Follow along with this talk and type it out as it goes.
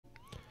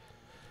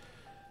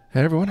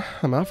Hey everyone,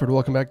 I'm Alfred.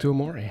 Welcome back to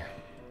Omori.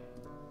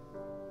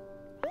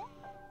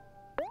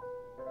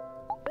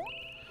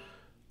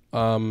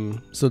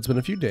 So it's been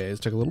a few days,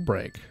 took a little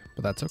break,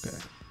 but that's okay.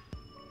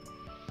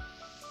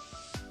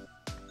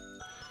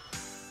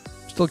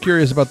 Still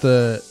curious about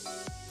the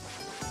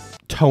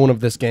tone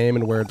of this game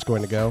and where it's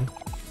going to go.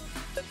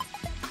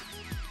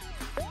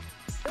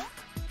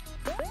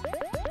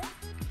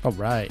 All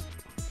right.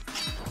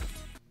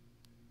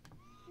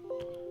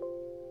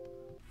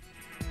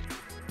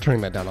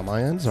 Turning that down on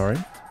my end, sorry.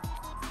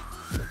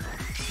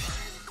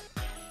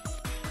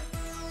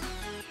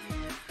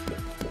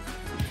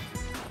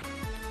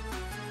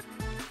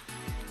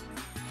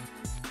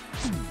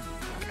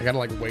 I gotta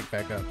like wake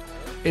back up.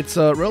 It's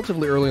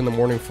relatively early in the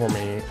morning for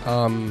me,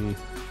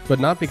 but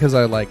not because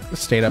I like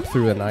stayed up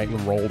through the night and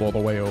rolled all the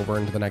way over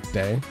into the next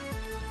day.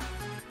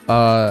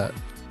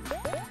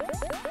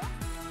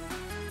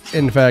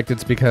 In fact,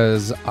 it's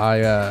because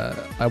I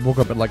woke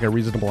up at like a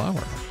reasonable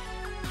hour,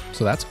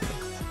 so that's cool.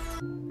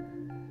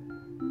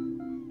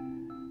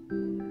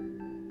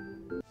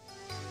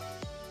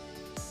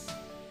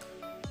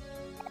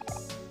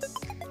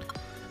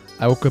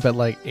 I woke up at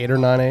like 8 or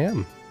 9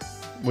 a.m.,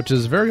 which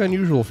is very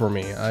unusual for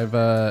me. I've,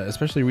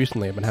 especially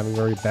recently, I've been having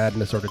very bad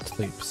and disordered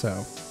sleep, so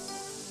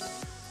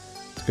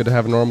it's good to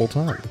have a normal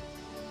time.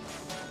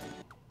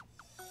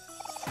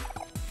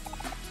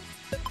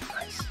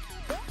 Nice.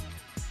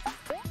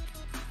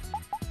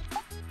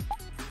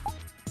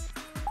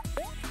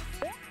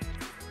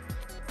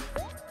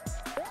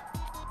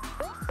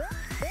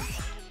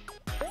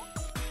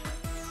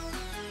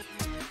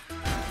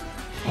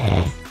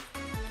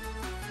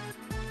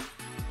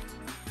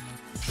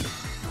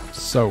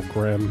 So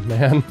grim,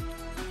 man.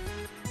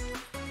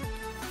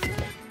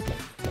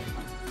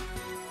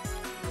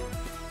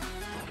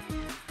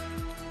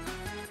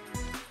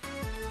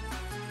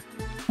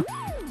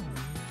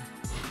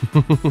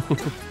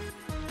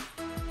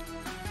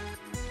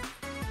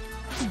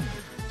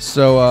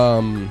 So, I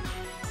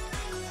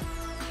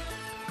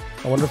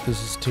wonder if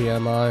this is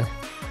TMI.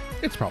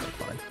 It's probably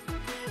fine.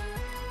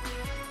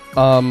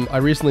 I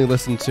recently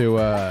listened to,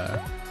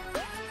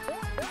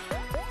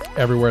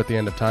 Everywhere at the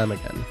End of Time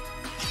again.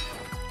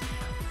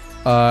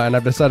 And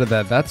I've decided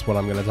that that's what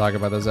I'm going to talk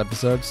about this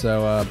episode,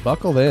 so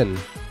buckle in.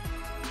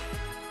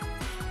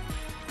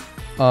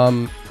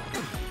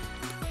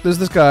 There's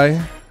this guy.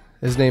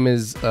 His name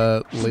is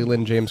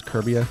Leland James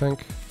Kirby, I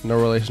think. No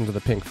relation to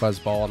the pink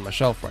fuzzball on my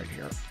shelf right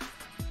here.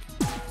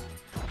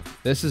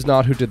 This is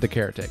not who did The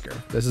Caretaker.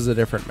 This is a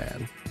different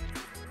man.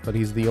 But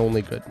he's the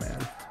only good man.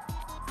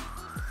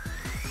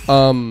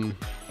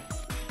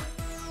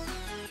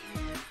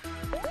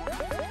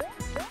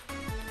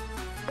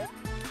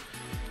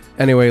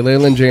 Anyway,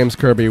 Leland James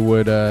Kirby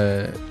would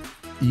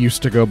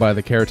used to go by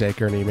The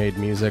Caretaker, and he made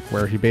music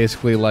where he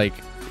basically made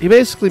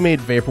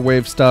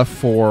vaporwave stuff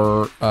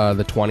for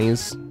the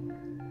 20s.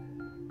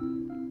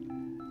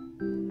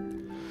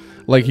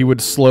 Like he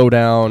would slow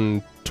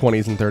down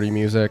 20s and 30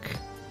 music.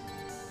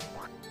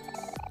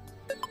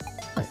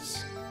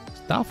 Nice.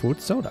 Star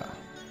food soda.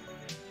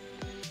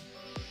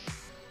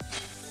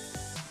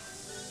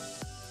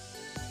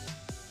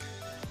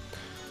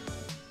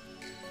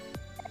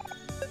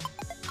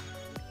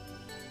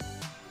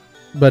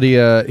 But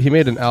he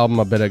made an album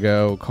a bit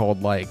ago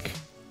called, like,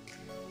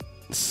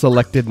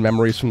 Selected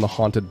Memories from the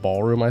Haunted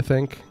Ballroom, I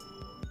think. I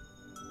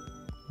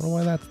don't know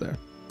why that's there.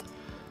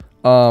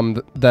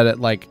 That it,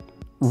 like,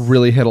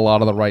 really hit a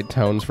lot of the right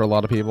tones for a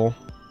lot of people.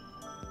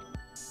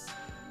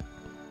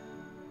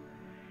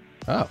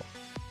 Oh.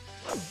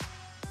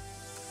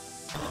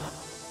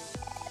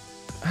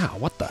 Ow,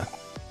 what the?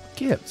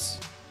 Gives.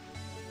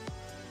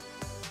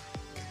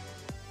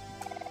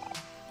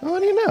 Oh, how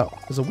do you know?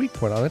 There's a weak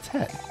point on its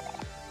head.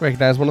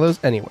 Recognize one of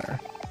those anywhere.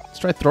 Let's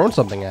try throwing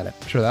something at it.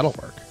 I'm sure that'll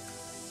work.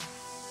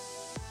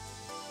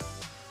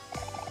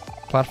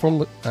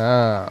 Platform.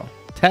 Oh.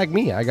 Tag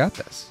me. I got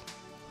this.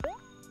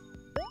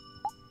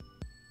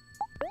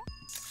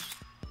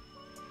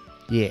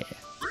 Yeah.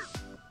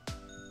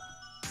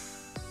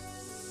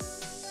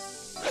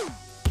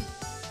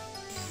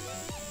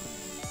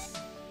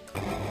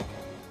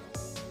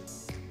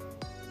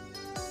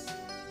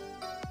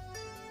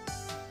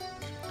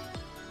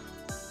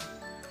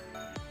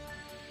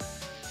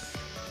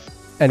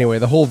 Anyway,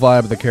 the whole vibe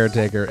of The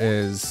Caretaker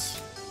is...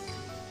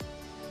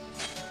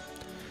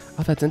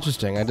 Oh, that's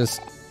interesting.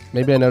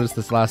 Maybe I noticed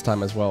this last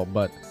time as well,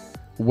 but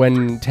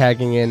when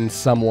tagging in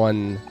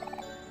someone...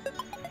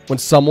 When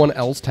someone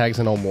else tags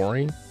in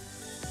Omori,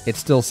 it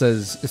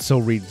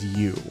still reads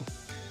you.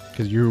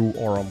 Because you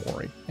are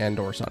Omori, and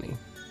or Sunny.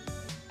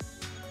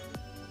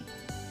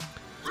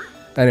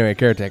 Anyway,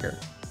 Caretaker.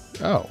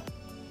 Oh.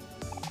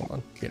 Hold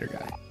on. Gator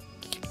guy.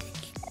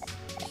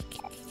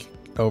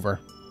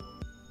 Over.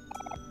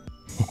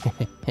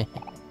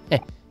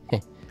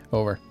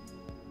 Over.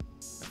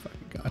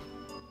 Fucking God.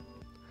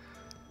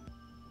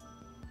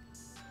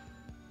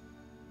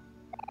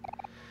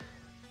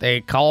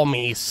 They call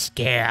me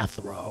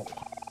Scathrow.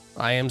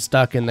 I am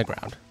stuck in the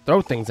ground.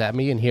 Throw things at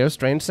me and hear a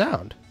strange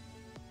sound.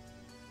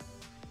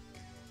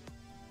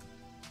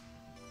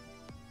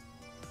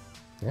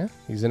 Yeah,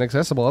 he's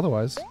inaccessible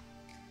otherwise.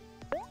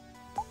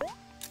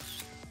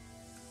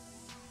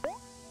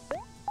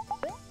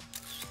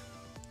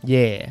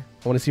 Yeah,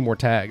 I want to see more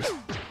tags.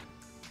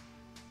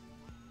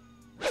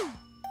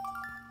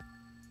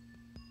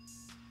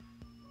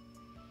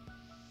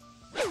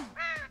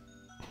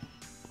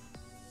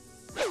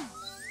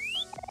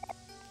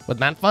 Wasn't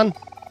that fun?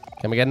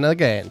 Can we get another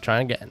game?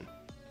 Try again.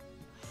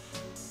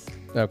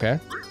 Okay.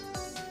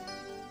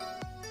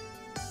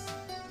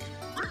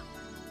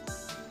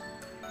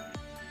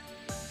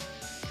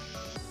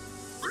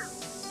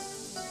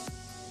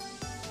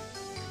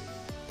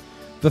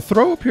 The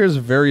throw appears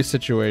very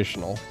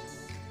situational.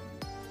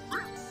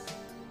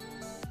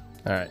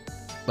 Alright,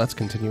 let's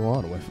continue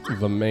on with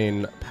the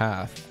main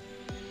path.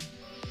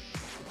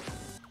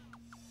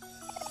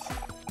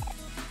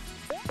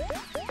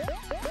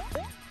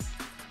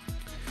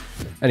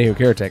 Anywho,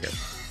 caretaker.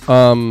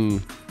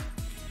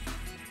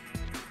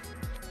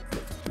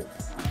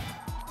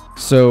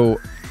 So,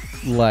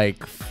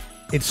 like,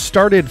 it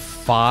started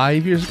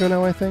 5 years ago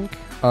now, I think.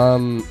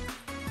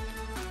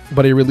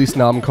 But he released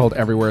an album called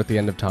Everywhere at the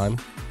End of Time.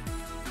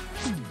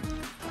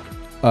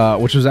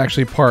 Which was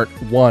actually part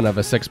 1 of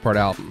a 6-part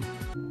album.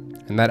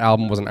 And that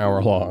album was an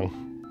hour long.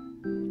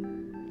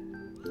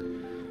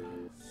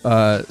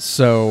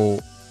 So,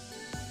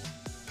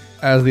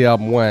 as the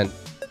album went,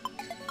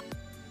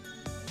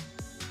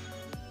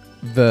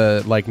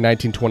 the, like,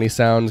 1920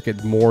 sounds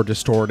get more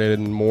distorted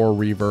and more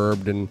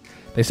reverbed, and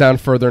they sound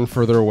further and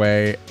further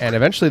away, and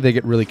eventually they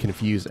get really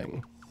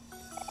confusing.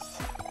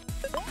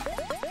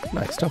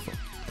 Nice, tough one.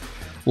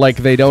 Like,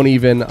 they don't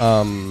even,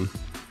 how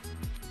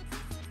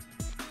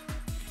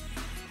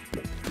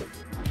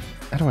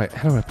do I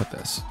put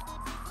this?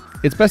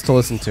 It's best to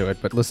listen to it,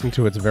 but listening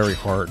to it's very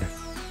hard.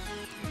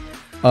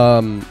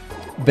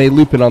 They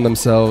loop in on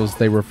themselves,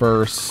 they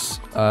reverse,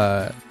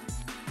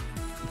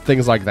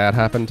 things like that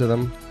happen to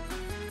them.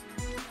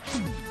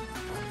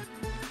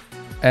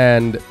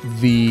 And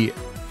the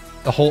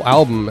whole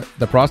album,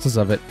 the process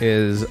of it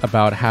is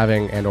about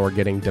having and or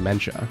getting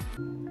dementia.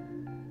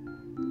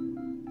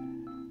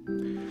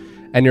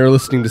 And you're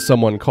listening to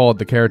someone called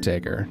the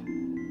Caretaker.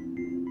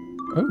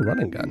 Oh,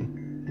 running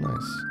gun.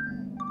 Nice.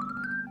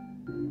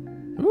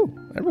 Ooh,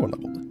 everyone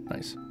leveled.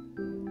 Nice.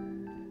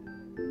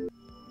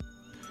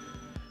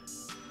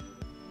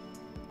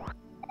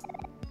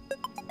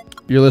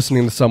 You're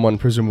listening to someone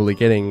presumably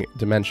getting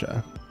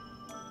dementia.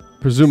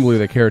 Presumably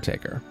the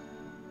Caretaker.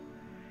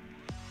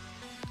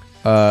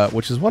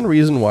 Which is one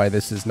reason why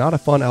this is not a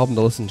fun album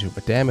to listen to,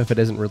 but damn if it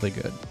isn't really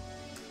good.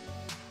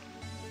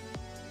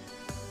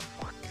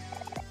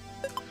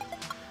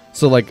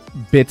 So, like,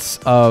 bits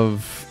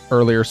of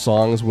earlier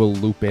songs will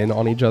loop in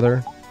on each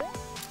other.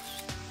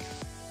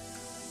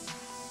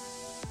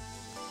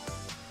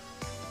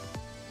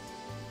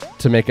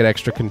 To make it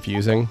extra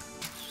confusing.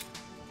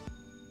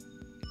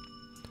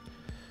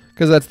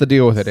 Because that's the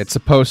deal with it. It's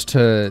supposed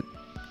to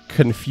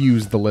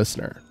confuse the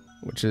listener,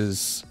 which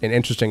is an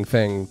interesting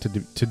thing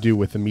to do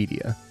with the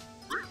media.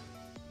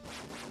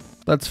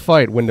 Let's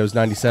fight Windows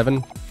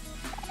 97.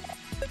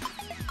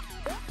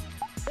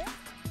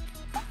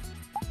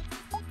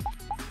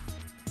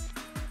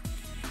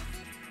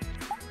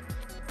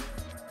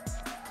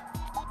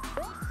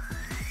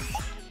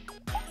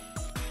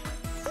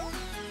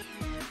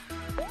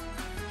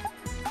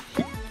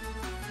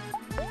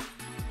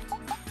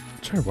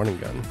 Try running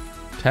gun.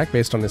 Attack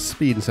based on his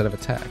speed instead of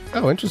attack.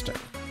 Oh, interesting.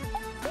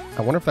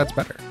 I wonder if that's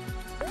better.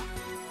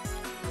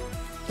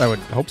 I would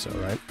hope so,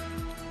 right?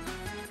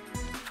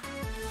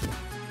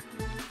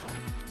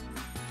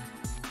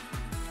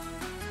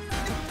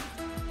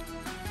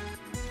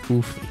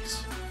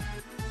 Oofies.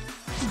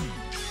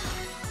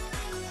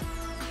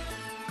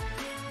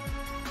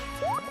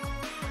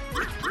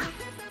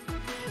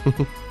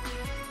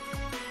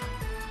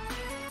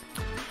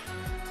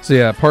 So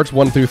yeah, parts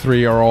 1 through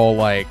 3 are all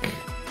like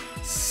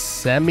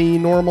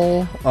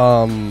semi-normal.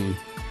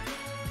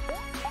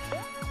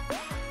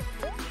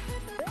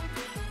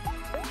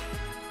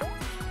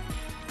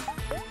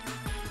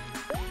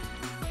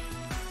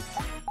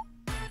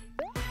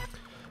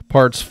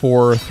 Parts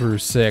 4 through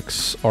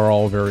 6 are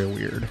all very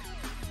weird.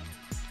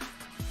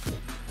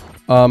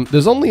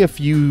 There's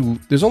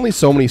only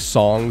so many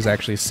songs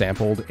actually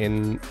sampled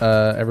in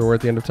Everywhere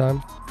at the End of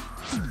Time.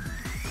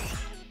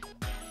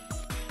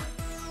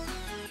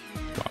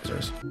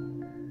 Wowzers.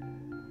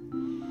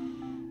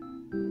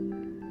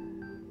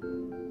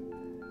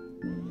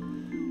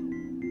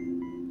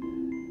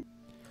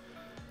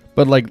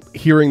 But, like,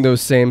 hearing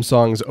those same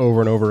songs over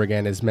and over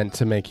again is meant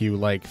to make you,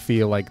 like,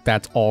 feel like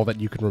that's all that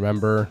you can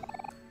remember.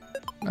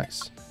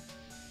 Nice.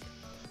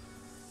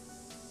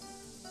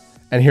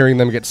 And hearing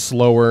them get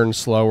slower and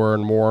slower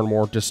and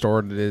more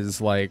distorted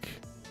is like,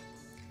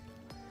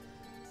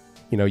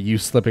 you know, you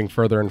slipping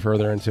further and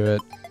further into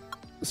it.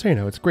 So, you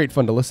know, it's great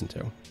fun to listen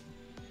to.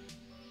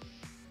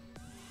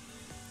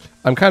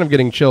 I'm kind of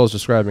getting chills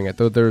describing it,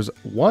 though there's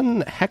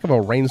one heck of a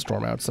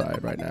rainstorm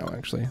outside right now,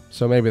 actually.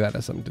 So maybe that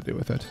has something to do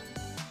with it.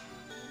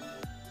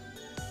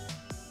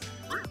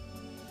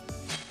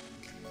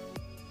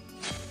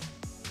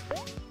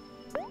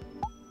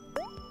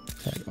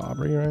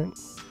 recovery, right?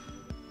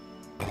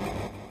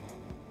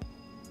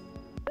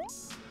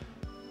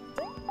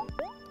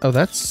 Oh,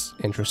 that's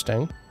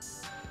interesting.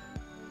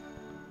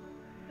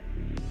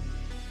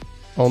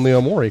 Only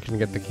Omori can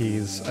get the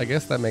keys. I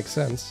guess that makes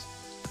sense.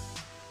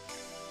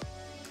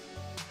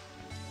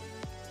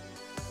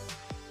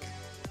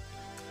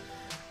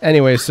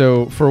 Anyway,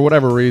 so for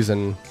whatever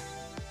reason,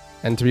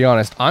 and to be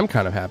honest, I'm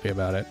kind of happy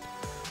about it.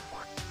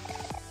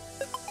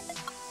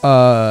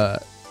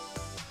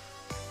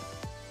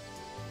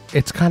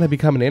 It's kind of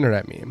become an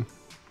internet meme.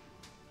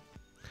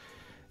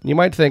 You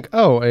might think,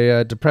 oh,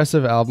 a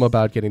depressive album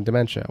about getting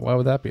dementia. Why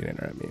would that be an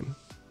internet meme?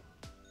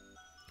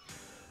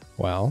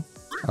 Well,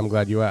 I'm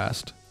glad you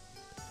asked.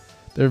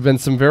 There have been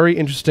some very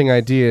interesting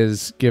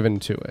ideas given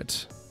to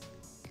it.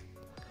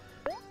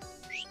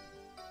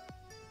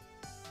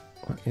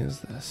 What is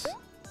this?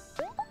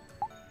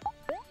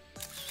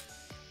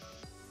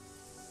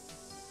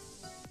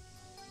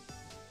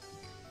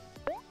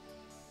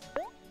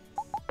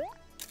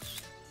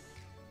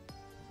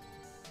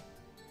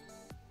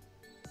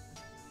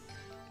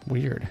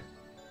 Weird.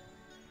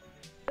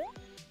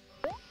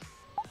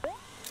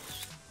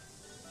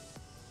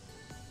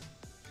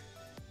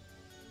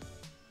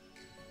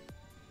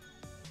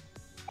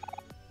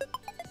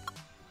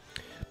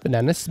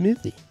 Banana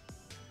smoothie.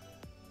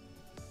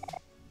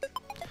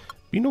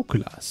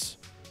 Binoculars.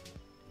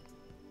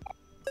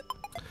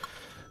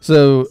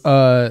 So,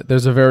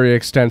 there's a very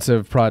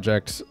extensive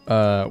project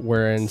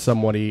wherein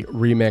somebody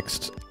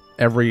remixed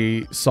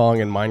every song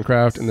in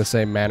Minecraft in the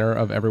same manner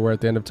of Everywhere at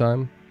the End of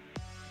Time.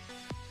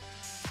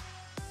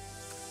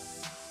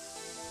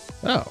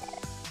 Oh.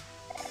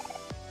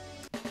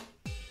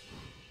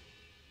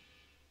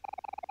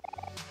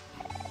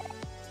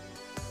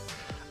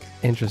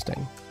 Interesting.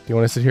 Do you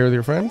want to sit here with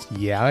your friends?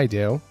 Yeah, I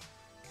do.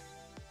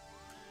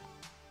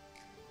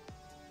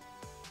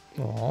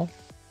 Aww.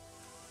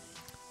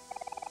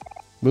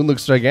 Moon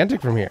looks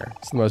gigantic from here.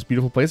 It's the most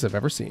beautiful place I've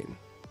ever seen.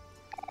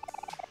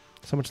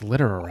 So much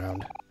litter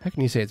around. How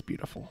can you say it's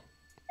beautiful?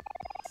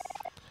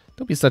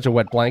 Don't be such a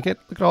wet blanket.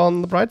 Look at all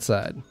on the bright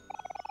side.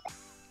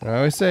 I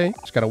always say,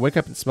 just gotta wake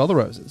up and smell the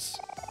roses.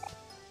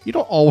 You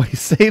don't always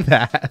say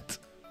that.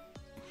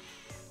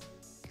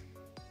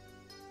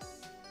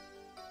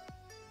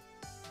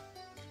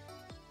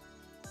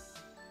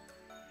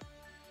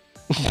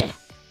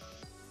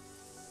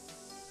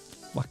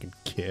 Fucking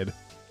kid.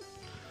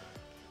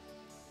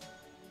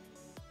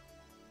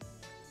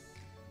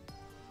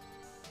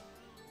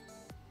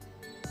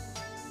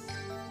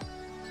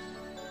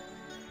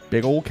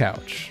 Big old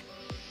couch.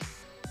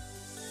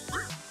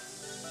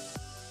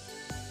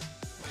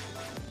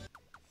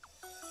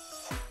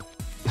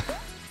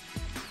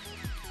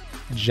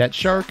 Jet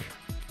shark?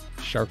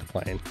 Shark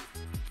plane.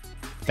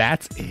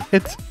 That's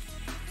it?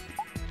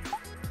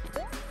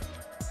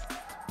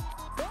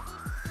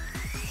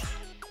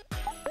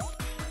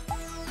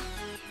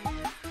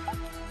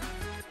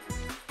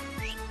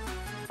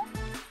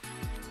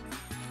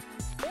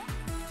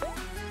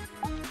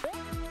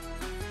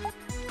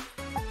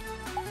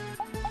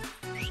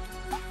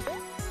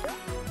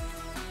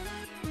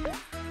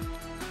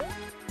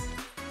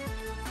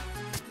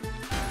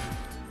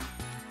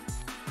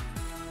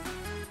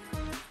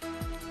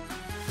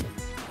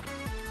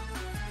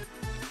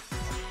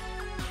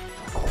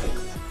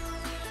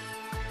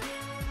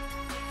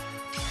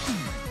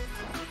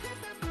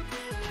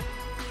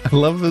 I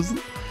love this.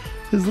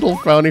 His little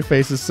frowny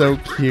face is so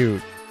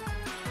cute.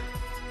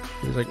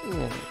 He's like,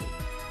 oh.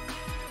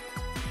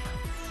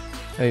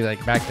 And he's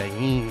like back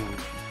to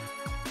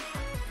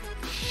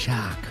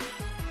shock.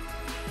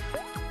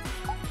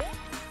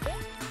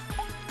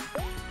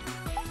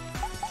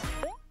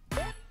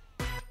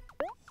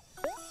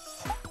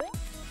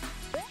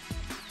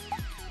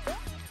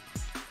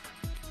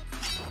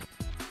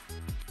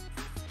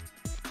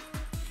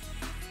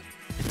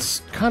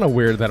 It's kind of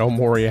weird that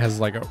Omori has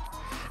like a.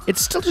 It's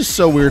still just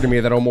so weird to me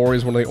that Omori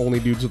is one of the only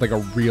dudes with like a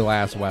real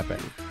ass weapon.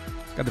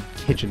 He's got a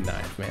kitchen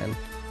knife, man.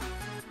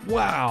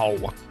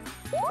 Wow.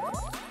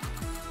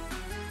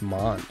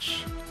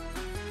 Munch.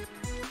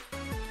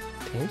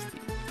 Tasty.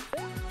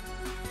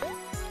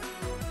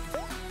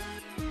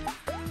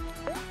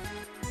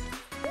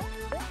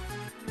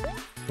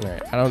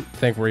 Alright, I don't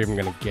think we're even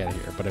gonna get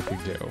here, but if we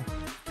do,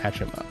 patch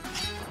him up.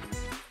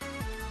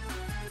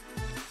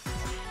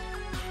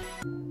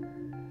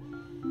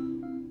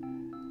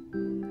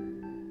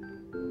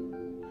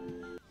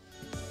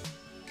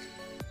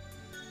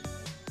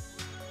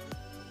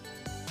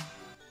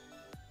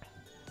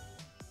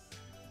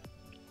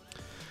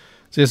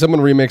 So yeah, someone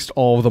remixed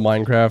all of the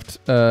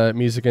Minecraft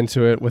music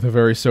into it with a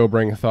very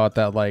sobering thought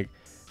that, like,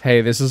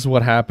 hey, this is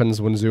what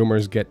happens when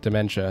Zoomers get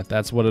dementia.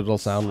 That's what it'll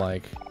sound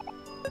like.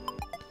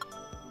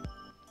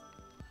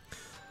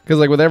 Because,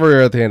 like, with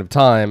Everywhere at the End of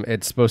Time,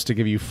 it's supposed to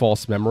give you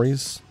false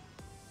memories.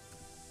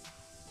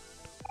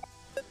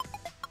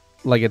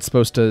 Like, it's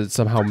supposed to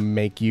somehow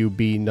make you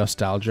be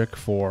nostalgic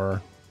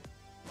for...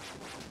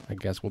 I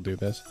guess we'll do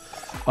this.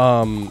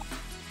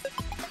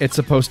 It's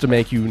supposed to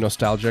make you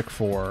nostalgic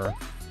for...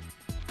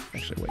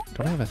 Actually, wait,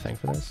 don't I have a thing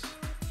for this?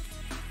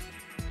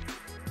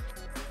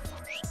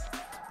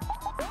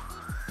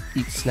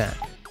 Eat snack.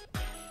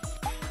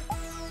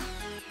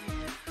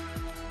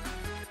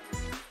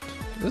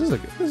 This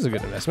is a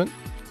good investment.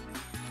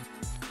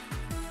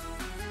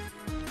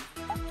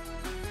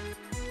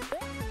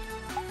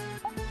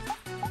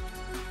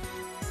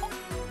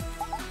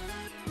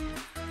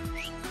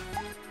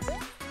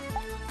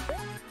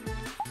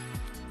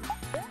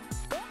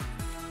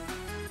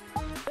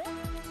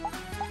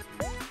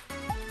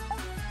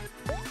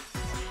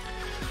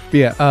 But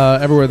yeah,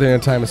 Everywhere Within a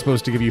Time is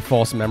supposed to give you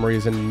false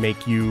memories and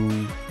make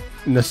you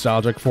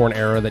nostalgic for an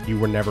era that you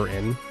were never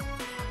in.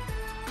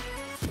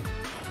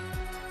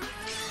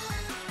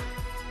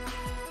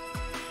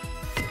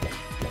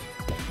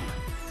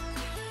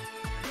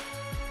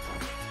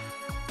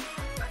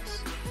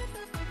 Nice.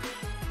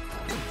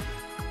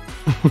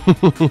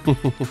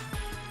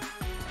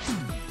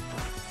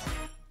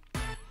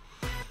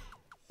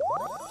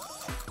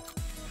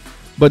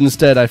 But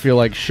instead, I feel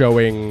like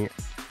showing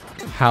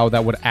how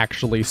that would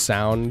actually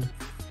sound.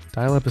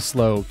 Dial-up is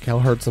slow. Kel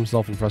hurts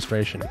himself in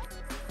frustration.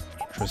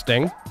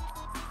 Interesting.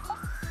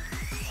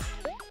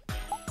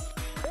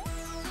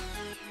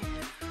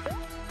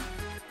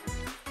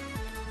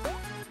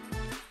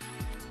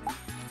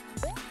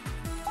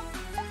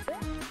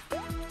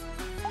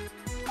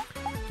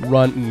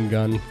 Run and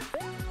gun.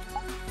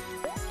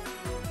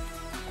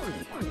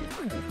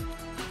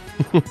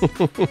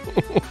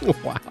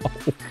 Wow.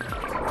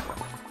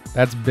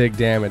 That's big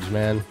damage,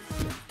 man.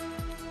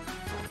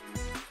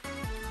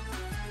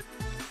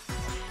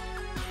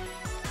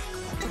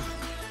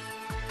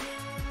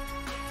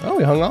 Oh,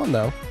 he hung on,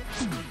 though.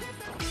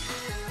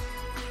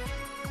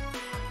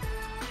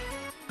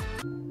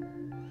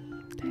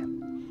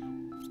 Damn.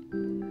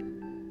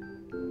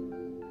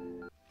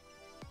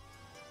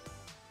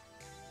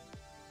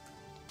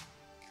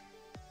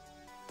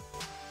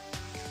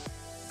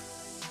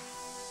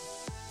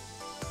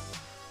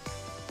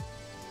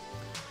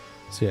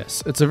 So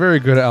yes, it's a very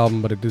good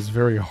album, but it is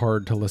very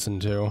hard to listen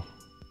to.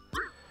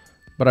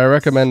 But I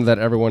recommend that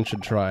everyone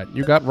should try it.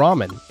 You got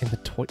ramen in the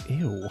toilet.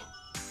 Ew.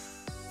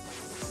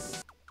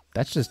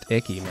 That's just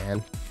icky,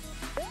 man.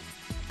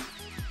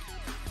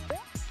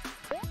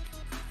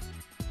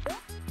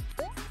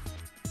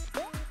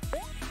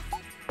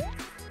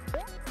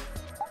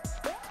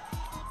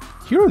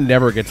 Hero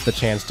never gets the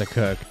chance to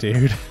cook,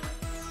 dude.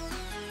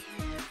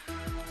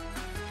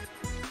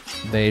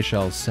 They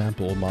shall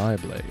sample my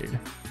blade.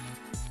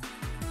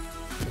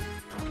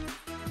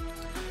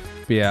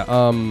 But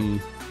yeah,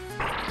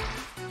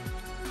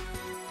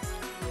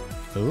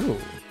 ooh.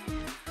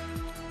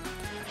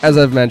 As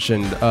I've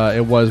mentioned,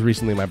 it was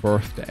recently my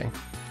birthday.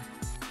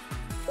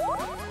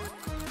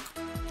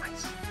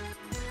 Nice.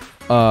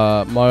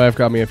 My wife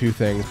got me a few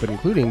things, but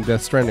including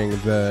Death Stranding,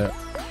 the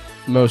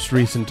most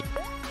recent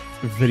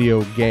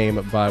video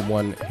game by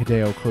one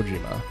Hideo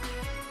Kojima.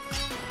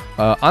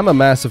 I'm a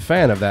massive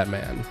fan of that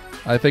man.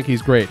 I think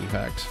he's great, in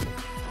fact.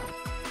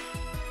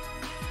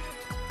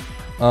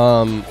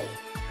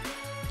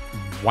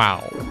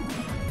 Wow.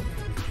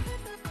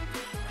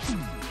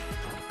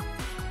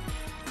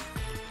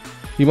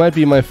 He might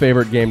be my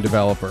favorite game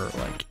developer,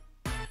 like,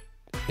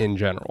 in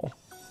general.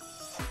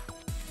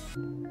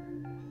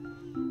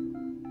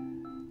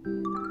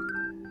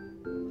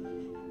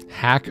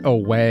 Hack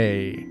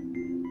away.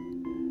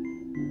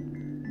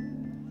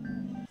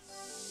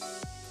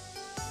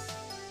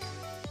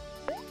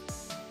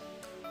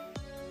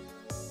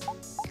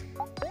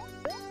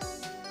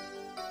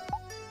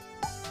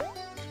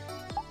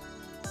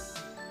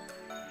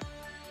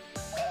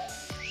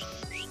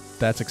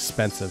 That's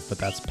expensive, but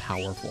that's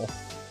powerful.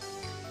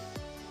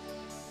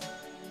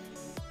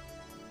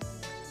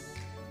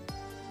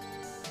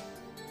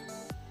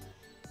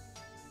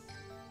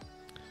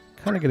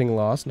 Kind of getting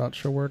lost, not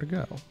sure where to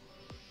go.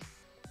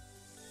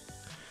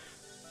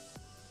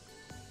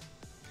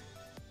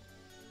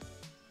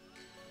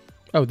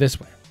 Oh, this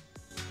way.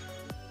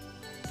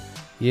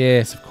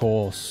 Yes, of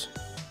course.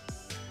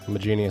 I'm a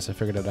genius, I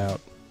figured it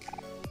out.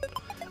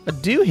 A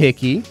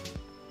doohickey.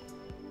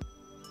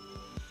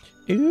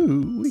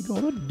 Ooh, we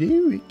got a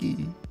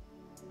doohickey.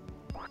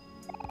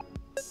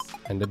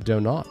 And a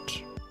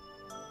donut.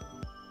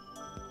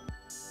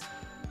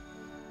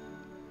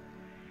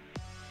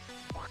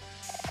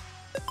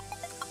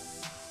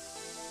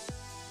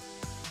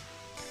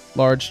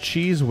 Large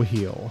cheese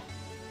wheel.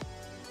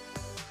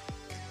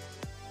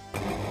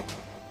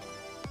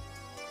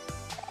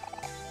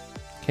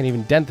 Can't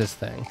even dent this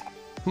thing.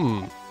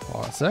 Hold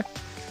on a sec.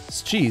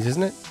 It's cheese,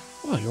 isn't it?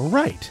 Oh, you're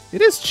right.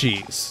 It is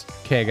cheese.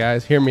 Okay,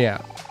 guys, hear me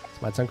out.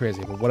 This might sound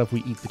crazy, but what if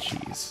we eat the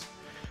cheese?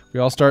 We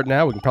all start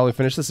now. We can probably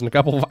finish this in a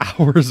couple of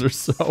hours or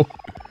so.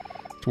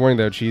 Just warning,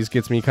 though, cheese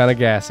gets me kind of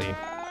gassy.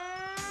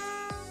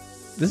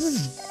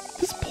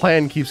 This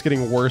plan keeps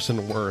getting worse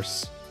and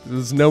worse.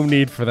 There's no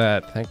need for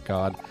that. Thank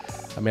God.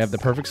 I may have the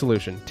perfect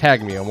solution.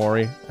 Tag me,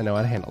 Omori. I know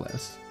how to handle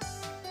this.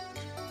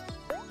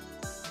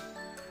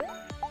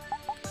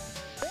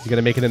 You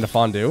gonna make it into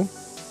fondue?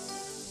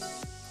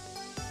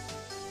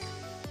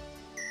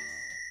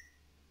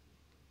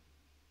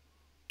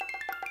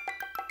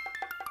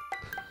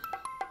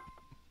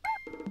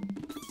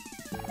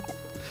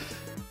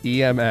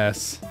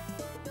 EMS.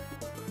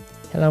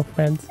 Hello,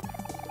 friends.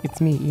 It's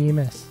me,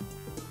 EMS,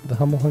 the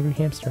humble, hungry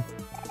hamster.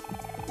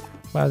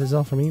 Wow, this is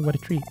all for me? What a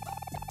treat.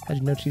 How'd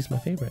you know she's my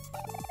favorite?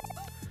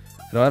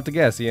 I don't have to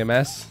guess,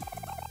 EMS.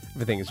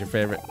 Everything is your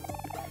favorite.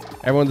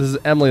 Everyone, this is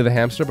Emily the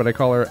hamster, but I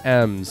call her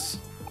Ems.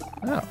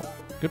 Oh,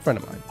 good friend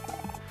of mine.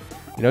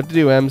 You know what to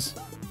do, Ems.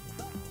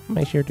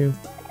 I sure do.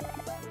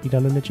 Be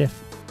done in a jiff.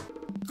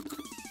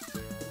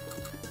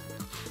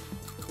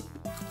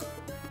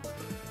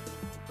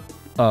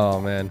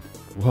 Oh, man.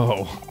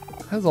 Whoa.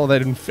 How's all that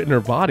didn't fit in her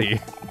body?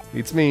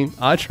 It's me.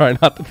 I try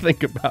not to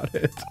think about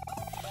it.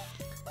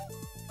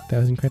 That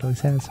was incredibly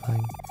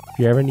satisfying. If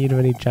you're ever in need of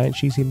any giant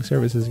cheese eating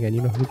services again,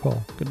 you know who to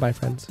call. Goodbye,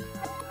 friends.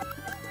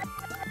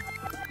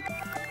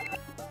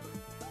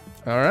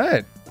 All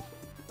right.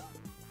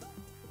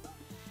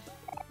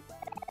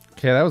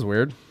 Okay, that was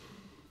weird.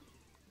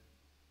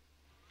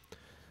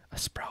 A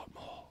sprout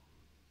mole.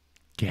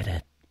 Get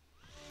it.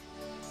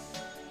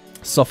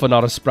 Suffer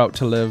not a sprout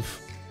to live.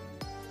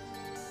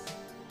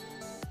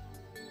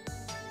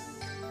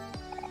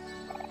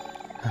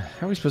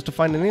 How are we supposed to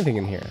find anything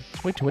in here?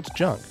 It's way too much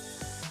junk.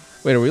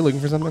 Wait, are we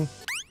looking for something?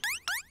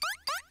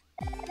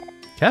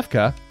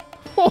 Kefka?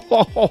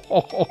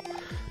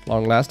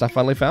 Long last, I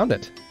finally found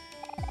it.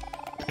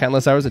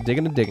 Countless hours of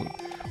digging and digging.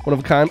 One of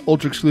a kind,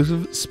 ultra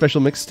exclusive,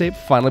 special mixtape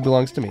finally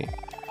belongs to me.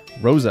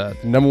 Rosa,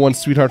 the #1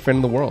 sweetheart fan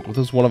in the world. With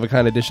this one of a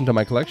kind addition to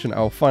my collection, I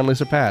will finally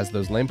surpass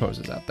those lame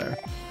poses out there.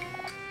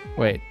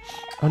 Wait.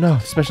 Oh no,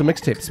 special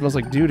mixtape. It smells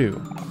like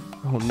doo-doo.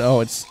 Oh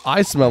no,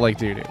 I smell like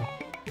doo-doo.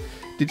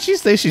 Did she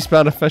say she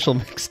found a special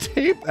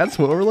mixtape? That's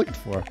what we're looking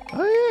for.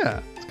 Oh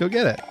yeah, let's go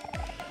get it.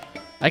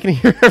 I can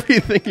hear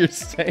everything you're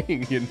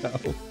saying, you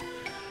know.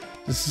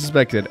 Just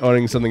suspected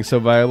owning something so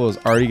valuable is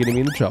already getting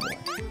me into trouble.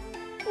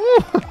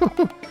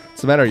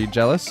 What's the matter? Are you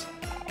jealous?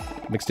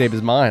 Mixtape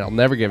is mine. I'll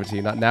never give it to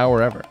you. Not now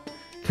or ever.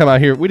 Come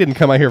out here. We didn't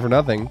come out here for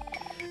nothing.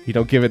 If you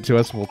don't give it to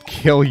us, we'll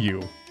kill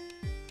you.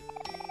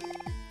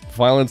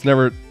 Violence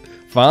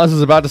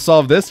is about to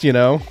solve this, you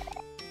know.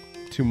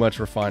 Too much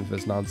refined for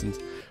this nonsense.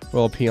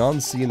 Well,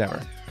 peons, see you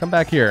never. Come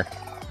back here.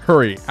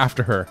 Hurry,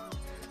 after her.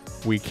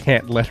 We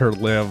can't let her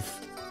live.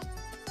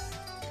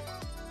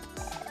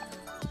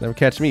 Never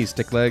catch me,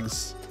 stick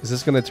legs. Is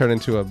this going to turn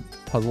into a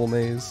puzzle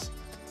maze?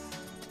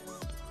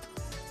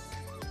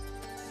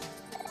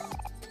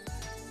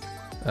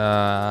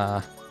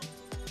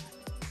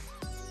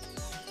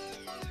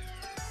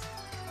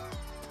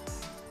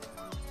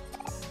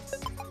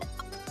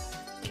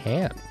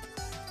 Can.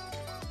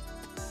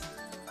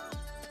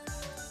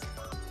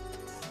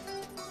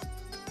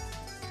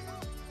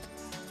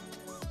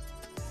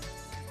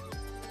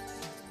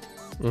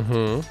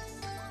 Mm-hmm.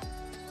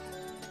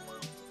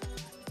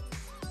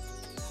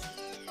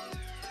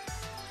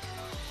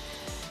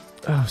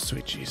 Oh,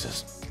 sweet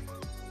Jesus.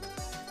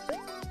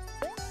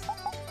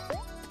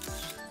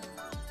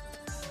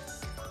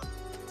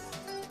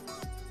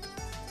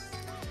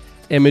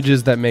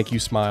 Images that make you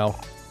smile.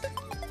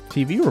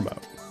 TV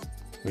remote.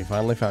 We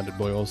finally found it,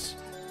 boys.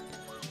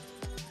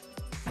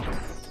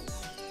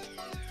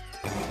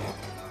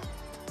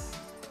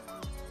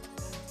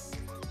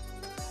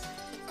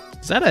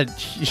 Is that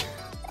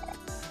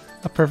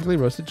a perfectly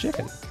roasted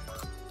chicken?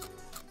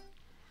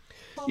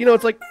 You know,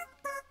 it's like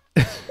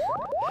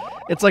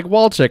it's like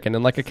wall chicken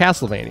and like a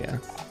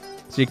Castlevania.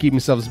 So you keep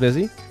yourselves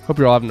busy. Hope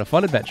you're all having a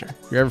fun adventure.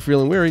 If you're ever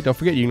feeling weary, don't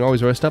forget you can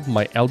always roast up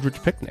my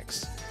eldritch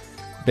picnics.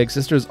 Big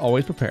sister is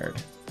always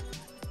prepared.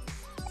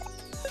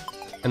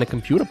 And a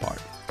computer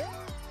part.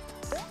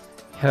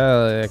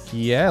 Heck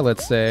yeah,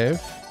 let's save.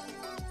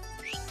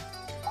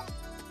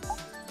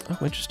 Oh,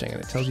 interesting,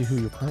 and it tells you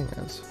who you're playing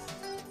as.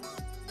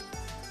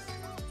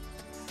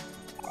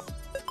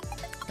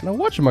 And a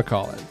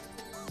whatchamacallit.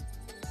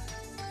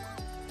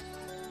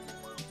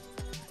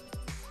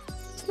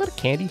 Isn't that a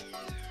candy?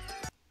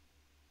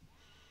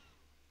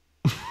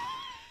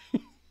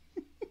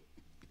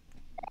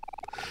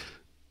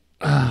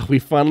 We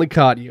finally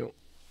caught you.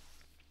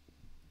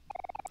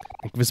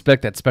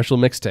 Respect that special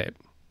mixtape.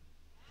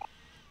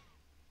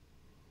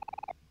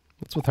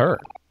 What's with her?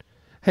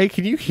 Hey,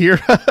 can you hear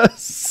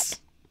us?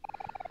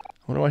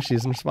 I wonder why she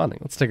isn't responding.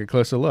 Let's take a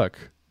closer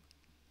look.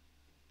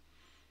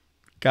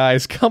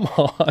 Guys, come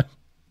on.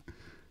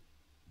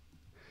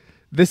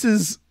 This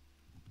is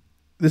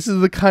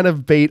the kind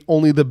of bait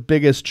only the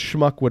biggest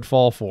schmuck would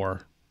fall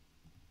for.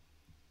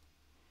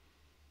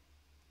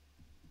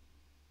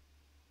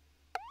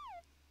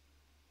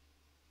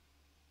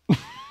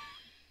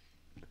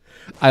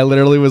 I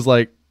literally was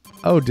like,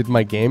 oh, did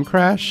my game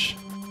crash?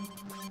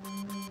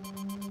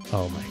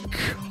 Oh my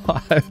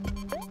god.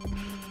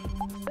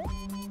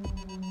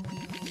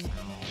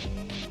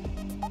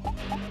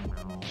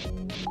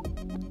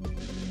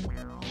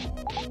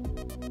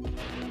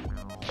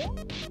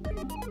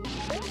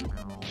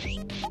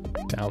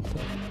 Down the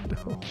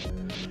window.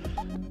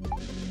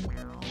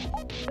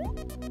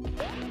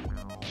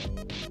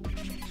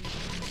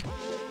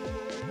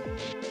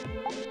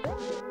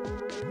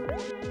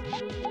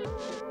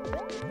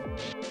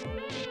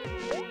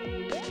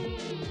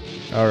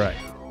 All right.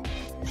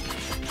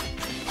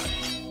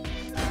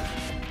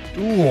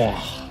 Ooh.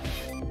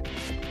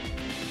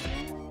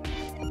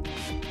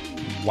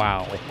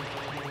 Wow.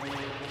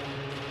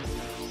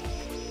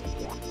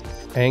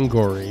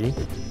 Angori.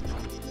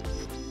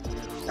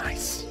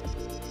 Nice.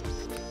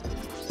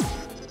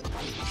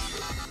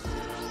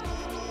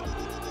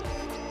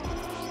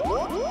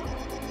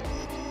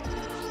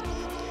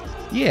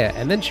 Yeah,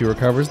 and then she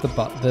recovers the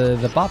bop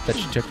that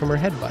she took from her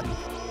head button.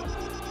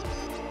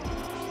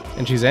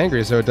 And she's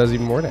angry, so it does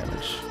even more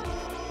damage.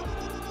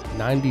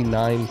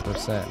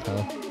 99%,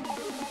 huh?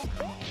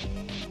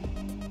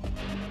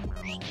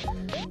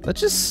 Let's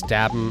just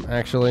stab him,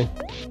 actually.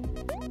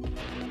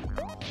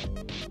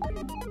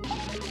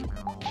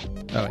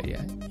 Oh,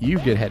 yeah. You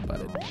get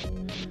headbutted.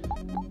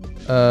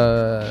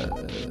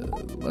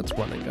 Let's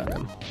run and gun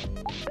him.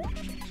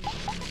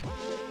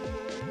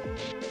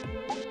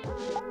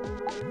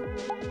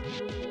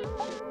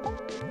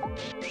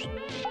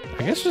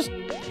 I guess just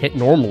hit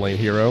normally,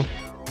 hero.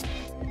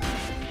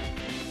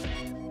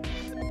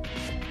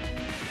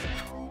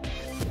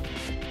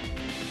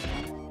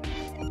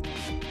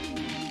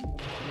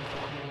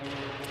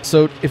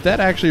 So if that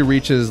actually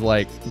reaches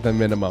like the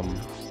minimum,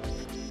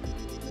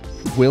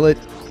 will it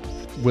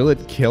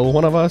kill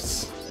one of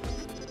us?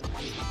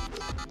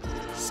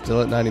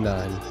 Still at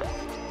 99.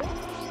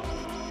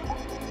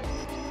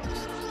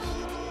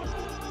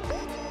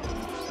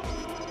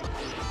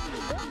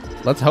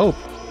 Let's hope.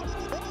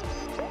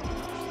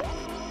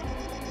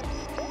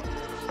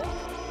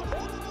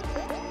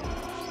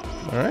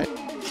 All right.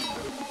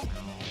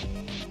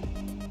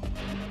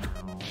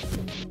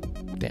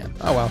 Damn.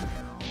 Oh well.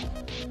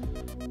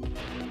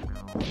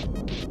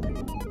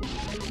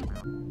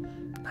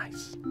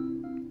 Nice.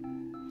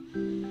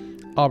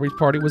 Aubrey's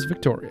party was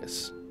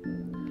victorious.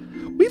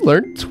 We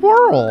learned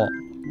twirl.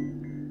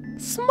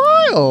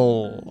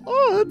 Smile.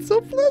 Oh, that's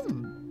so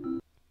pleasant.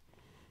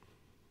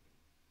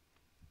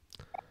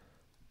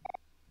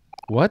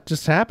 What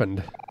just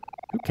happened?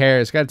 Who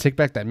cares? Gotta take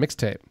back that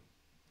mixtape.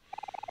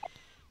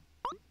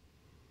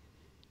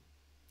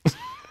 What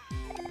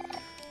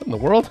in the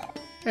world?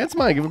 Hey, it's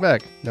mine. Give it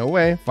back. No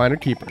way. Finder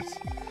keepers.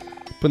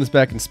 Putting this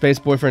back in Space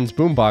Boyfriend's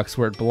boombox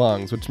where it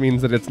belongs, which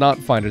means that it's not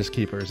Finders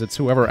Keepers. It's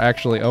whoever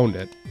actually owned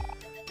it.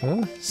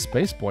 Huh?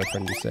 Space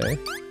Boyfriend, you say?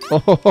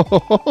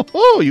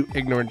 Oh, you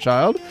ignorant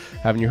child.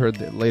 Haven't you heard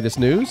the latest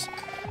news?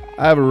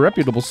 I have a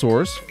reputable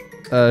source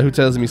who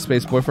tells me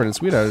Space Boyfriend and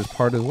Sweetheart is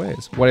part of the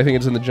ways. Why do you think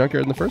it's in the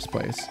junkyard in the first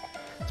place?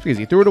 It's because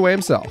he threw it away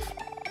himself.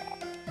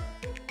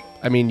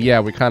 I mean, yeah,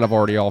 we kind of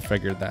already all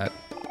figured that.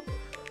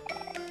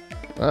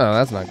 Oh,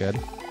 that's not good.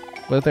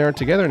 But if they aren't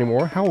together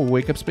anymore, how will we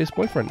wake up Space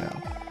Boyfriend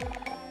now?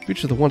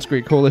 Future of the once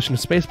great coalition of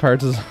space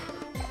pirates is...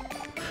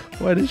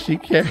 Why does she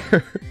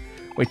care?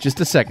 Wait, just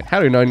a second. How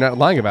do you know you're not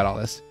lying about all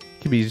this?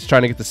 Could be just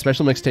trying to get the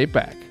special mixtape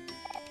back.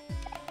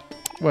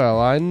 Well,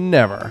 I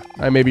never.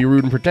 I may be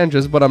rude and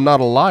pretentious, but I'm not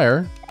a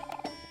liar.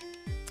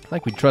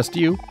 Like we trust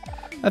you.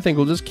 I think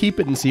we'll just keep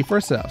it and see for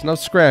ourselves. Now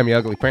scram, you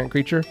ugly parent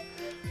creature.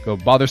 Go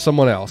bother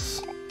someone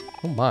else.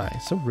 Oh my,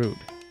 so rude.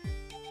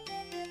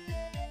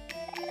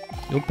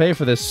 You'll pay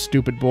for this,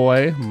 stupid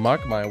boy.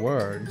 Mark my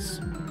words.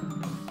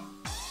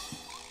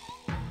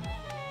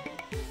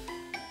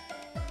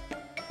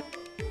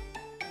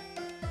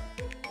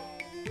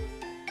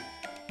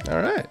 All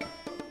right.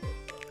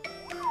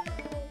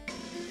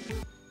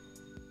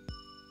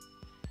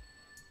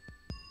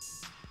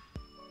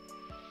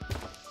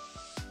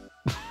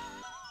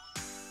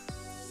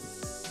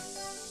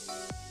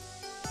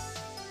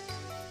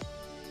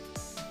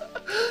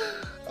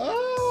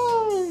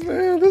 Oh,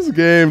 man, this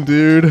game,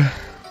 dude.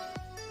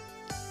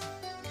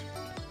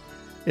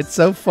 It's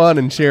so fun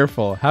and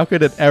cheerful. How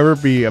could it ever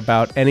be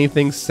about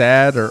anything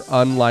sad or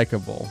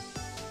unlikable?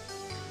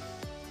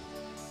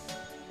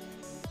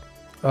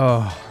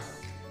 Oh.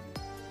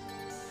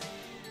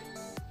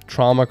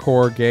 Trauma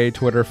core, gay,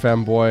 Twitter,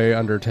 femboy,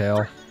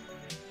 Undertale.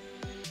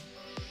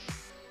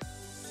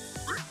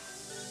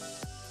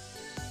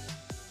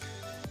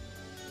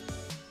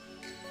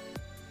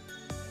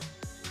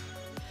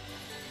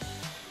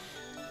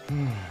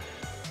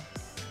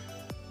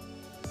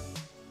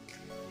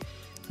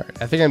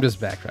 Alright, I think I'm just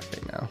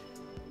backtracking now.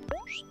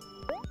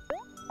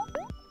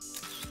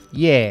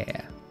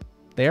 Yeah.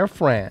 They're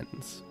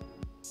friends.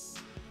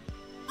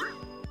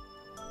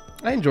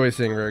 I enjoy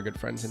seeing very good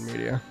friends in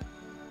media.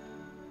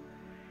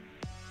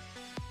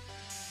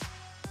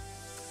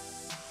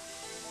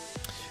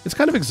 It's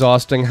kind of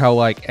exhausting how,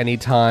 like,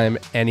 anytime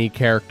any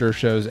character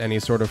shows any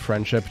sort of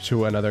friendship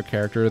to another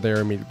character, they're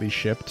immediately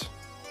shipped.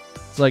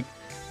 It's like,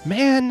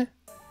 man,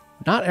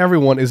 not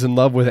everyone is in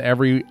love with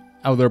every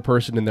other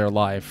person in their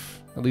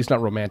life. At least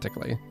not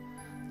romantically.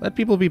 Let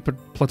people be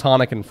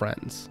platonic and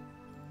friends.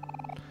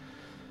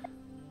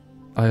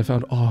 I have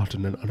found art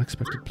in an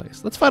unexpected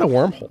place. Let's find a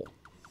wormhole.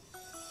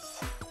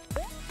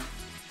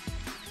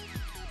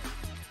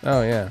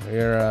 Oh yeah,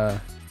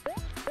 we're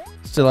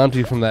still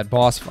empty from that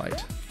boss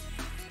fight.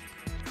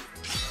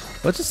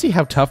 Let's just see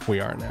how tough we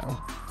are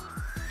now.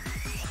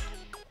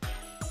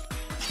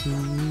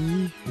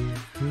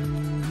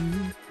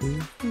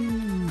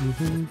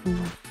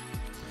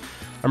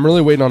 I'm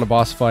really waiting on a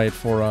boss fight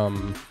for,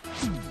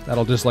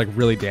 that'll just, like,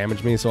 really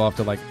damage me, so I'll have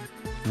to, like,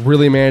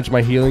 really manage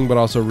my healing, but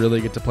also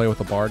really get to play with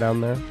the bar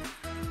down there.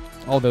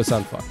 All those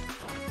sound fun.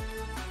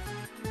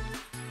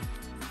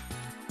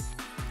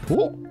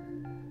 Cool.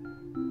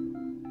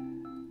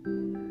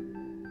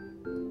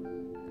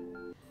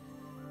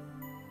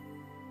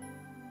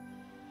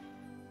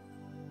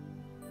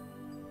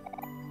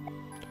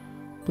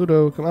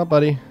 Pluto, come out,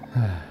 buddy.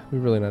 We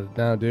really need it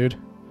now, dude.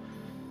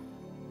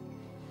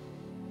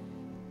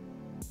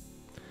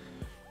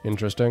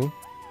 Interesting.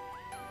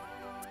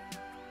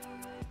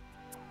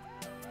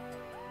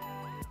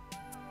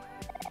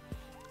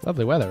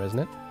 Lovely weather, isn't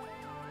it?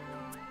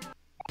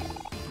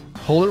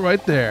 Hold it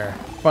right there.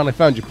 Finally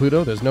found you,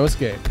 Pluto. There's no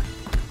escape.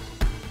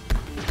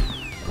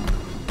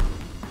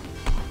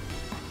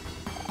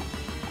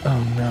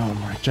 Oh no,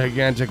 my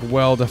gigantic,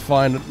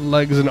 well-defined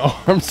legs and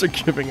arms are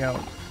giving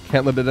out.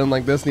 Can't let it in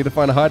like this. Need to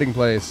find a hiding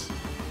place.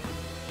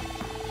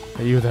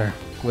 Hey, you there.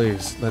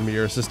 Please, lend me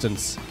your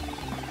assistance.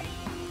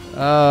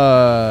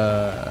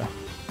 Hurry,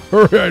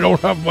 I don't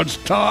have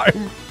much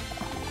time.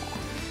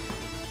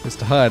 Just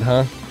to hide,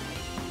 huh?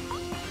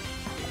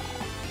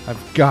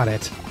 I've got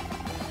it.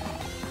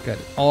 Got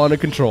it all under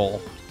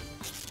control.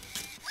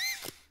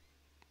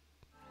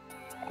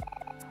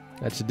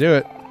 That should do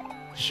it.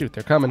 Shoot,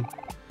 they're coming.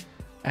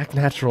 Act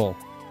natural.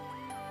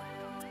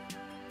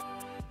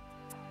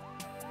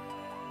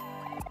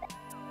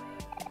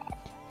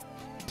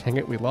 Dang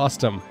it, we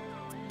lost him.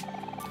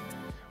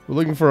 We're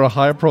looking for a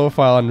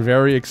high-profile and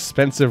very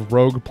expensive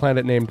rogue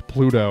planet named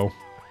Pluto.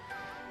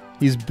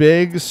 He's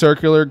big,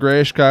 circular,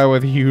 grayish guy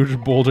with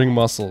huge, bulging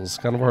muscles.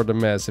 Kind of hard to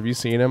miss. Have you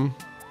seen him?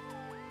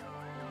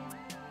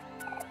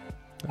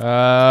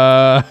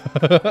 No?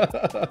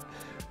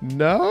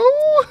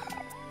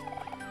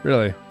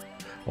 Really?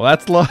 Well,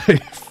 that's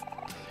life.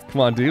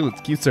 Come on, dude.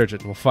 Let's keep searching.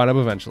 We'll find him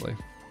eventually.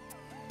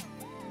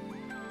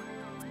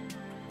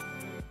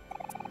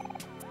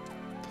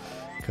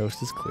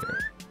 Coast is clear.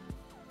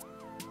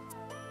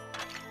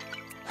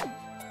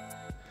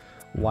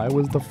 Why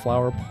was the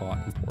flower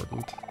pot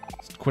important?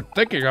 Quit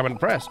thinking I'm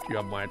impressed. You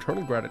have my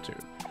eternal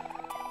gratitude.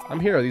 I'm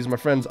here. These are my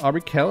friends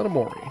Aubrey, Kel, and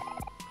Omori.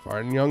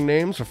 Fine young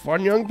names for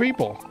fun young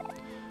people.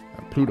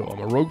 I'm Pluto. I'm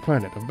a rogue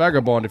planet, a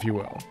vagabond, if you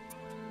will.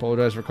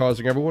 Apologize for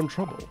causing everyone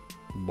trouble,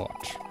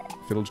 but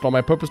I feel it's not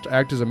my purpose to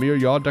act as a mere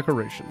yard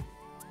decoration.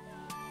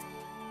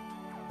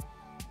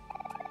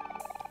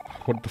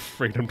 I want the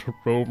freedom to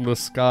roam the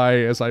sky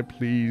as I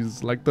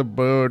please, like the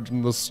birds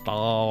and the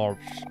stars.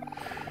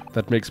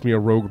 That makes me a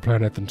rogue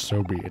planet, then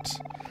so be it.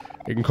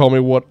 They can call me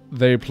what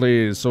they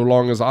please, so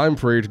long as I'm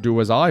free to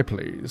do as I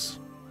please.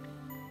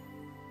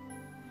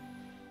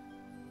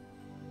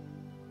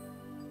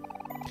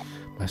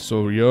 My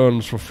soul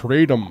yearns for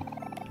freedom.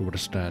 You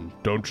understand,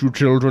 don't you,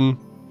 children?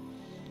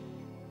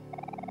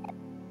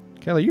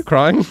 Kelly, are you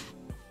crying?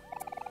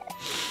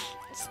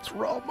 It's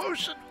raw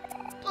emotion.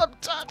 I'm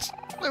touched.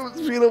 It was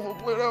beautiful,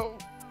 Pluto.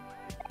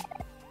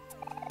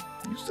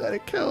 You said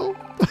it, Kel.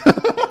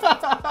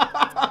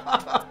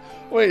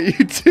 Wait,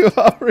 you too,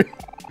 Aubrey?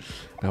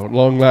 Now at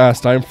long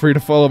last, I am free to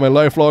follow my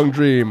lifelong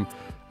dream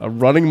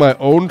of running my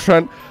own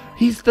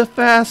He's the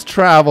fast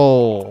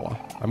travel.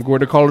 I'm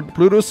going to call it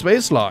Pluto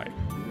Space Line.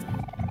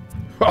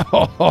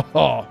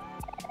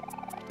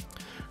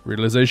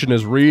 Realization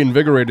has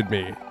reinvigorated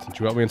me. Since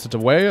you helped me in such a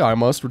way, I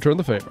must return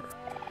the favor.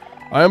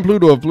 I am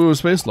Pluto of Pluto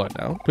Space Line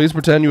now. Please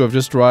pretend you have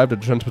just arrived at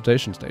the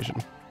transportation station.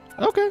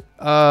 Okay.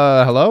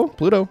 Hello?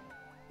 Pluto.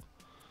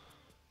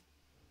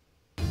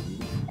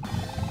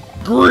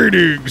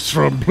 Greetings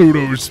from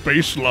Pluto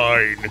Space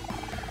Line.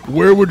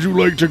 Where would you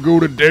like to go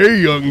today,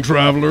 young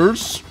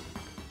travelers?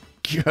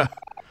 Yeah.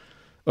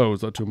 Oh,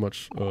 is that too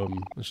much?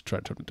 Let's try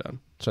to turn it down.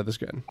 Try this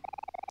again.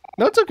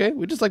 No, it's okay.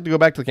 We'd just like to go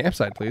back to the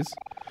campsite, please.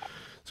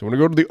 So I want to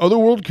go to the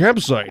Otherworld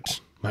campsite.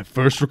 My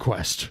first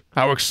request.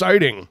 How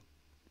exciting.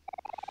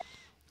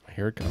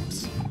 Here it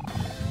comes.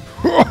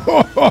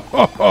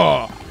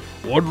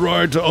 One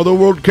ride to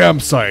Otherworld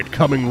campsite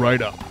coming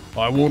right up.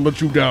 I won't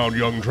let you down,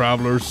 young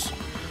travelers.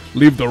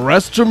 Leave the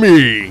rest to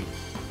me.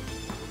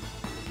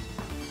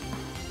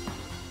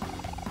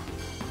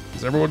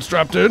 Is everyone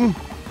strapped in?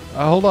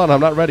 Hold on, I'm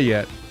not ready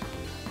yet.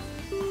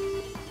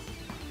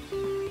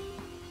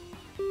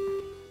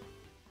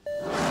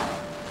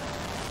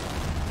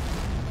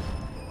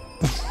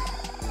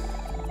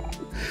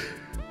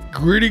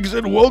 Greetings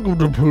and welcome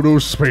to Pluto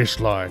Space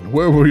Line.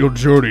 Where will your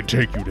journey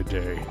take you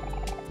today?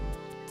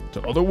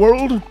 To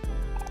Otherworld?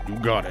 You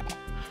got it.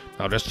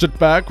 Now just sit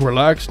back,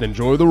 relax, and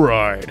enjoy the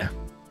ride.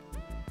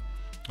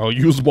 I'll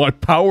use my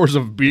powers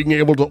of being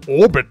able to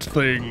orbit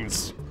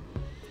things.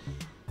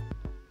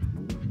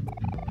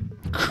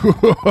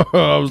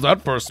 How's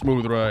that for a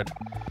smooth ride?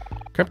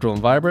 Comfortable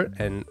and vibrant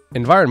and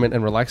environment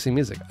and relaxing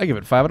music. I give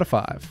it 5 out of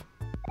 5.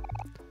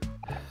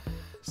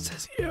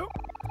 Says you.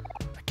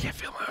 I can't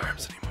feel my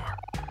arms anymore.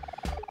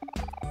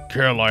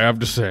 Kel, I have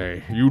to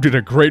say, you did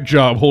a great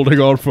job holding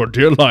on for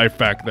dear life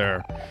back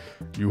there.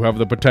 You have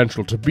the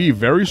potential to be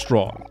very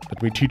strong.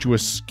 Let me teach you a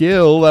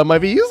skill that might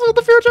be useful in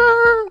the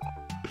future.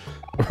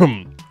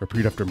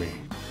 Repeat after me.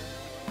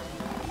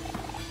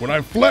 When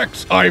I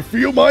flex, I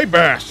feel my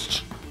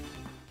best.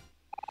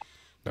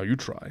 Now you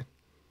try.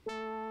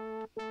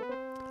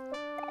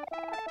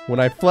 When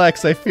I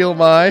flex, I feel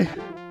my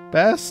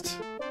best.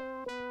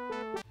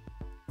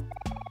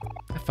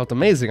 I felt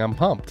amazing. I'm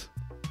pumped.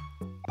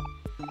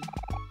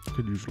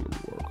 Could usually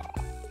work.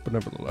 But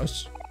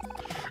nevertheless,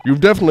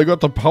 you've definitely got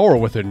the power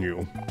within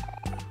you.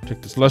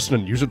 Take this lesson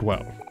and use it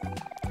well.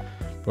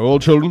 Farewell,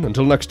 children,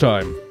 until next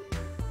time.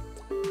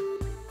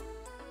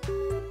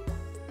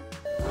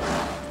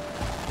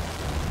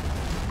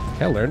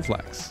 Okay, learn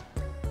flex.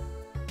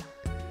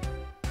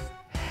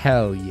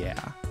 Hell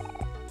yeah.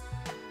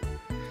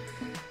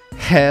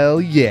 Hell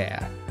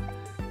yeah.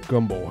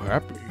 Gumbo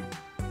happy.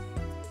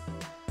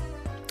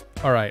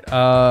 All right,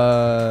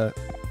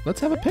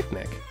 let's have a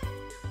picnic.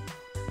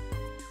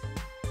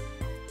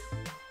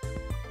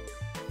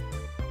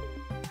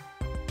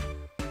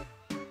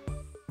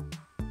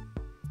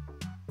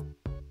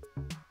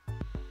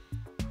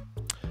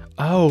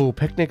 Oh,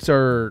 picnics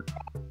are...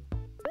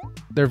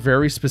 They're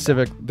very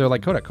specific. They're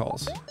like codec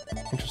calls.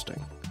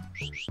 Interesting.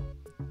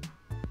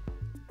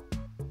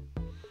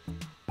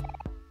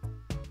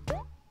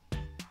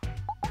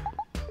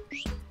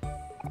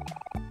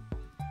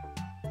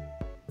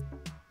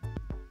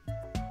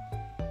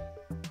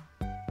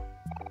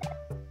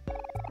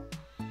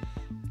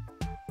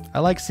 I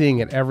like seeing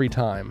it every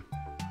time.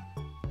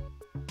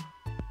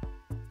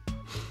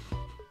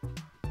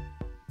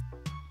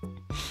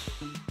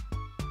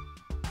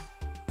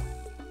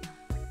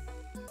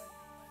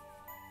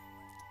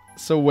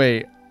 So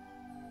wait,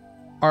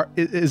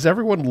 is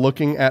everyone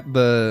looking at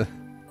the...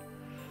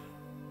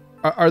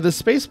 Are the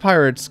space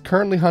pirates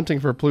currently hunting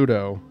for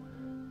Pluto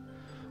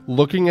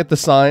looking at the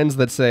signs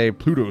that say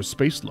Pluto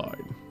Space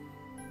Line?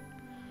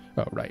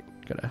 Oh, right.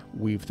 Gotta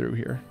weave through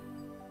here.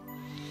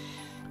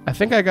 I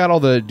think I got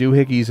all the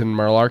doohickeys and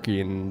malarkey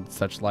and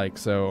such like,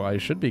 so I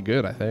should be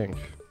good, I think.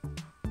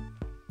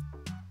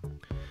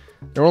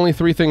 There are only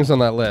 3 things on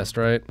that list,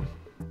 right?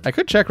 I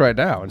could check right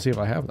now and see if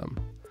I have them.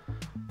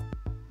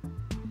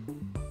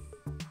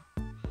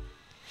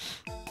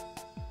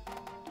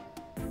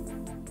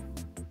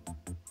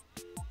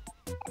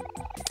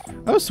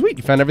 Oh, sweet.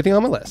 You found everything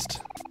on my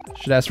list.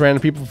 Should ask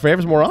random people for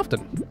favors more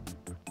often.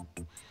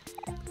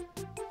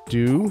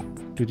 Do.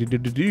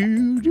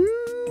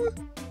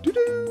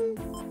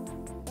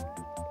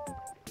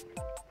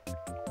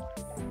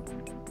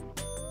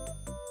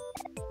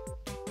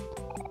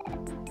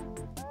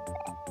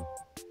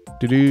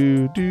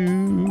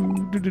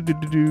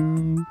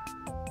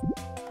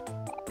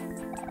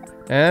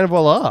 And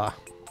voila.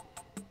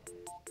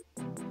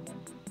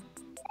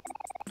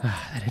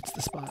 That hits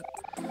the spot.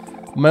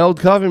 My old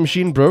coffee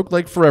machine broke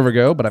like forever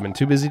ago, but I've been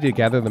too busy to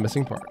gather the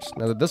missing parts.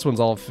 Now that this one's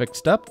all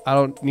fixed up, I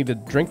don't need to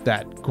drink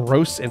that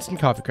gross instant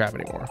coffee crap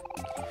anymore.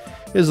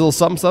 Here's a little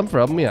something for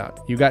helping me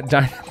out. You got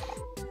dynamite.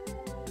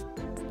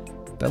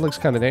 That looks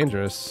kind of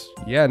dangerous.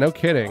 Yeah, no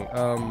kidding.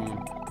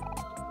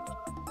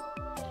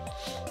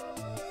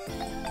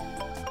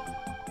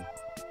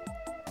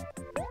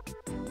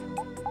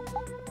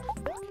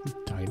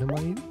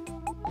 Dynamite?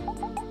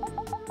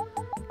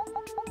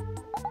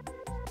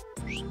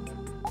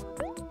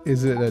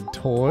 Is it a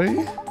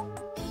toy?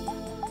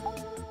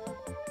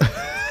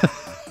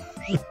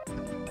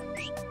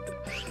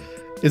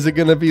 Is it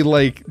gonna be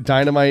like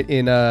dynamite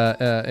in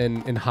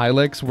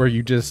Hylix, where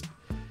you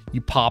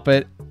pop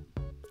it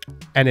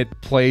and it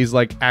plays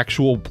like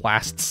actual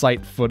blast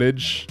site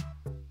footage?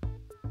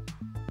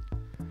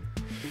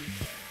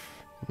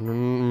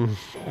 I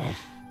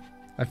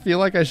feel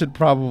like I should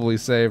probably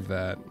save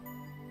that.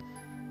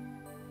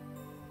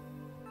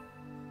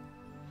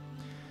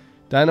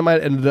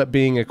 Dynamite ended up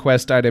being a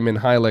quest item in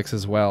Hylix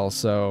as well,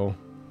 so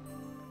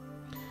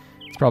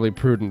it's probably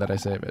prudent that I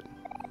save it.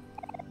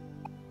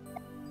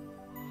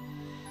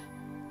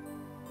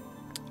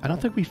 I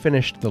don't think we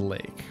finished the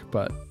lake,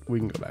 but we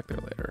can go back there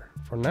later.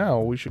 For now,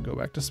 we should go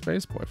back to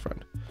Space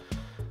Boyfriend.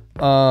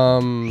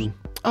 Oh,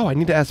 I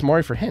need to ask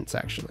Omori for hints,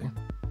 actually.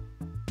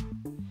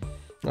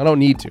 I don't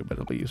need to, but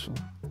it'll be useful.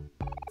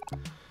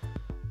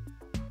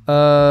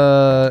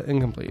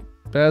 Incomplete.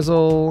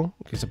 Basil.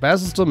 Okay, so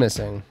Basil's still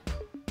missing.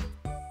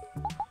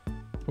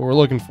 But we're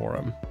looking for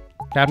him.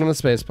 Captain of the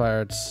Space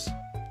Pirates.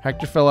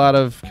 Hector fell out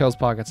of Kel's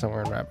pocket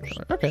somewhere in Rabbit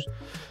Killer. Okay.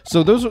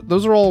 So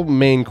those are all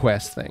main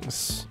quest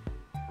things.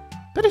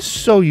 That is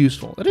so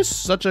useful. That is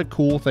such a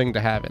cool thing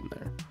to have in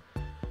there.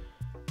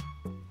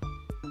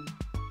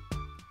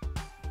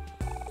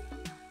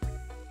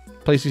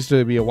 Place used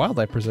to be a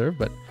wildlife preserve,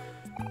 but...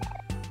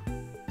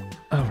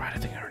 Oh, right. I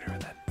think I already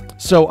read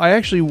that. So I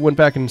actually went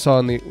back and saw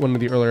in one of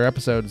the earlier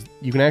episodes,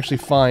 you can actually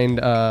find...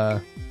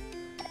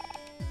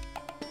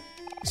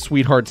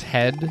 Sweetheart's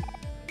head.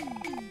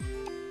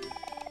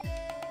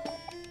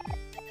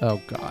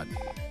 Oh, God.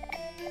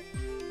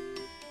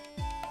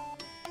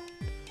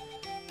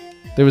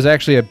 There was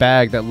actually a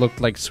bag that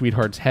looked like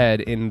Sweetheart's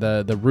head in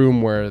the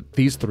room where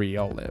these 3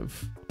 all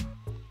live.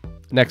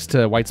 Next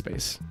to White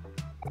Space.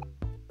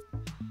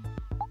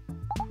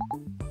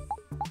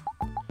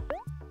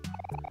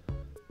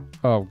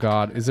 Oh,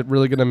 God. Is it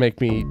really going to make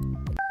me...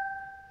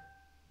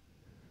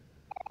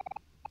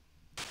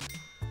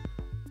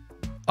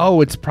 Oh,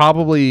 it's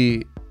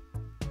probably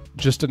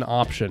just an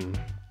option.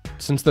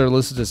 Since they're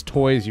listed as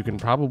toys, you can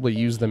probably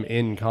use them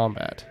in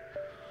combat.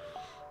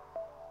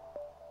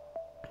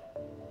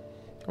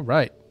 All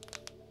right.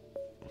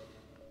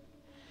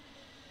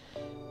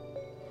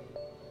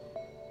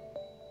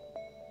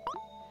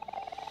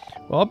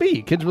 Well, I'll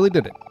be. Kids really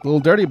did it. A little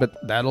dirty, but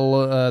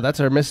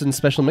that's our missing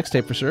special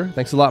mixtape for sure.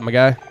 Thanks a lot, my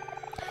guy.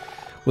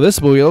 Well, this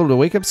will be able to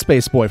wake up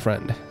Space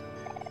Boyfriend.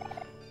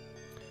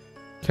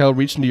 Kel,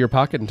 reach into your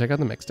pocket and check out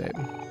the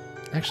mixtape.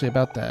 Actually,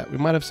 about that, we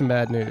might have some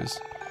bad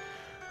news.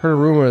 Heard a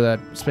rumor that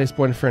Space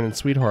Boyfriend and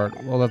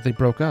Sweetheart, well, that they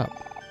broke up.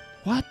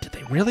 What? Did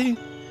they really?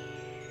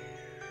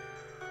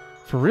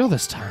 For real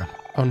this time?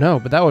 Oh no,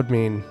 but that would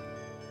mean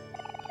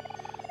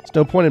there's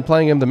no point in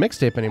playing him the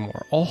mixtape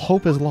anymore. All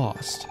hope is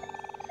lost.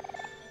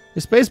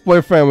 Hey, Space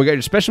Boyfriend, we got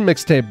your special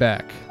mixtape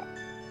back.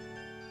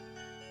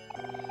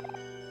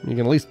 You can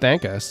at least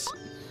thank us.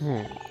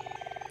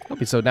 Don't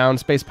be so down,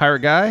 Space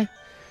Pirate Guy.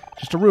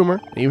 Just a rumor,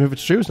 and even if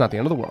it's true, it's not the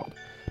end of the world.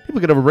 People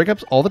get over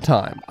breakups all the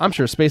time. I'm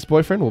sure Space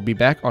Boyfriend will be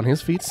back on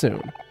his feet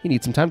soon. He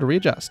needs some time to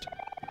readjust.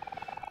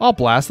 I'll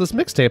blast this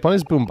mixtape on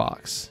his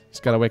boombox. He's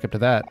got to wake up to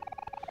that.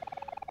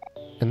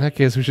 In that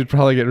case, we should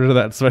probably get rid of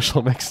that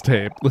special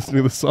mixtape. Listening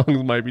to the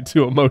songs might be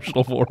too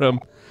emotional for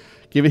him.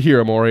 Give it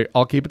here, Omori.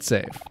 I'll keep it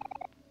safe.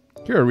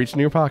 Here, reach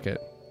into your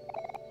pocket.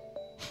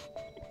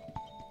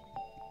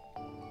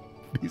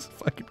 These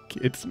fucking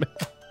kids, man.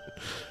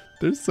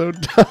 They're so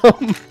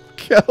dumb.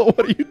 Kel,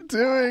 what are you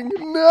doing?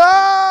 No!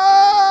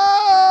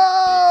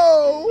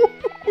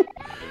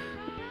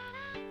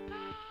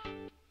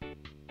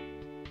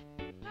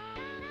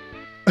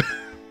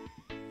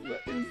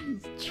 What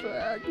is this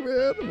track,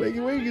 man? Wakey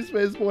wakey,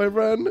 Space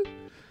Boyfriend.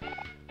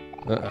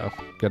 Uh-oh.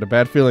 Got a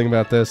bad feeling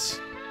about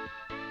this.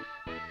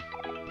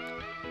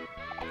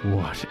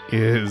 What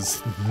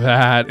is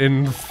that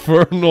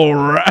infernal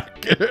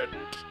racket?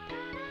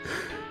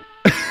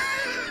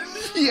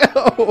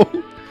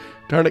 Yo!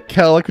 Darn it,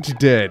 Kel, look what you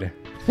did.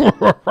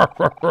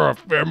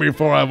 Spare me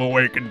before I've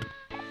awakened.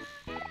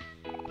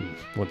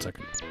 1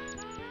 second.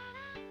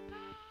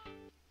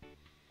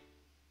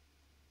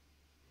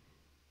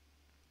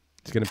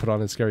 He's gonna put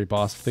on his scary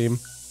boss theme.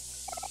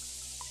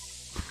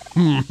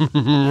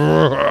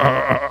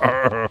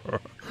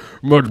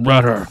 Much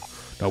better.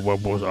 Now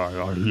what was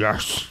I?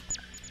 Yes.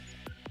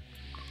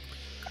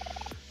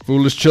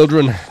 Foolish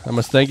children, I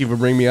must thank you for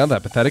bringing me out of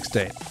that pathetic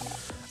state.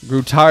 I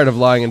grew tired of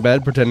lying in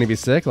bed pretending to be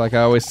sick. Like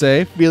I always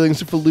say,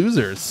 feelings are for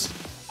losers.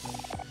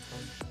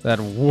 That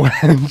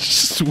wench,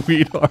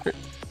 Sweetheart,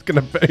 is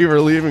gonna pay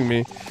for leaving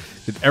me.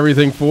 Did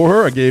everything for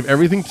her, I gave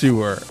everything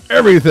to her.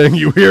 Everything,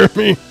 you hear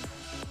me?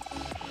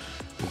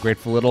 The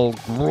grateful little...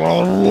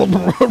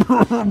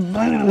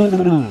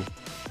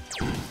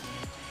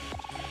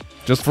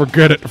 Just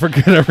forget it.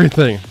 Forget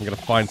everything. I'm gonna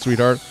find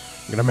Sweetheart.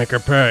 I'm gonna make her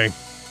pay.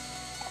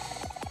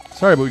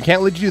 Sorry, but we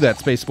can't let you do that,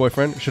 Space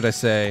Boyfriend. Or should I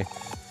say,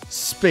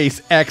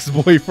 Space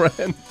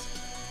Ex-Boyfriend?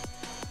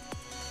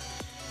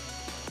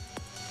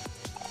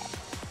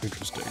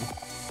 Interesting.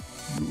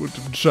 You want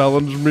to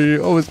challenge me?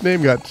 Oh, his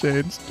name got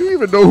changed. Do you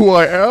even know who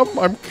I am?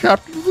 I'm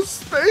captain of the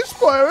space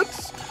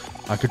pirates.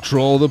 I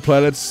control the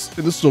planets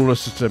in the solar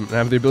system and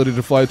have the ability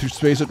to fly through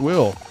space at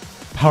will.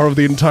 Power of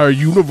the entire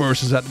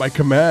universe is at my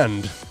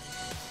command.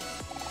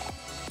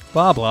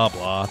 Blah, blah,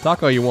 blah.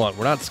 Talk all you want.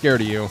 We're not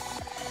scared of you.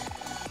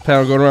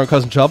 Plan on going around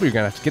causing trouble, you're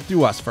going to have to get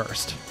through us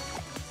first.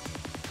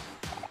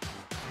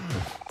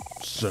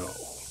 So,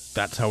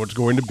 that's how it's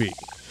going to be.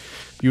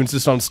 If you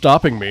insist on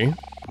stopping me,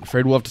 I'm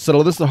afraid we'll have to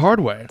settle this the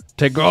hard way.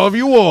 Take all of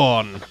you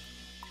on!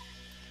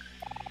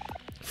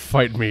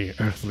 Fight me,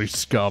 earthly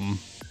scum.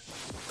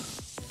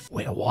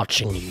 We're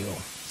watching you,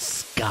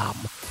 scum.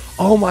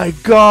 Oh my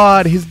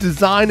god, his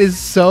design is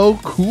so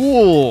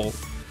cool.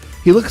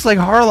 He looks like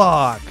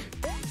Harlock.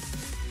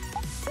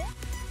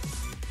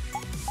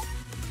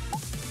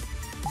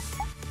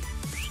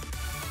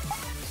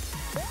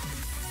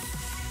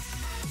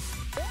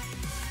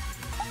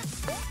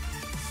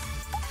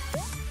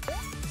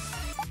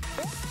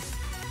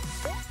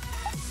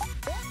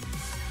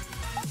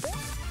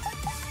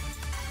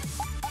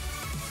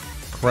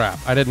 Crap,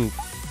 I didn't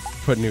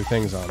put new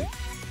things on.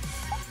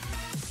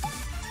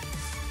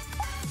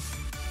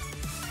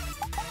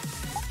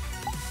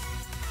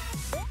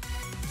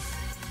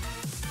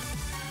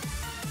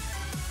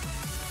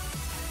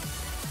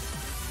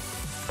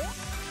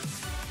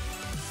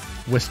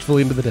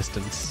 Wistfully into the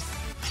distance.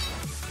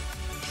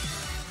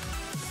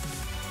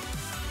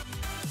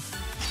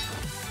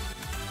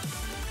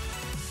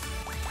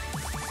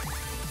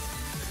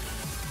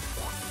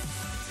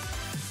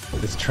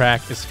 This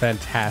track is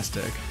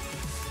fantastic.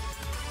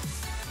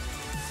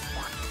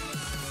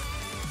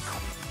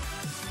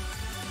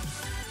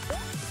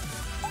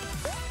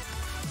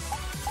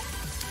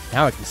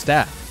 Now I can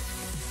stab.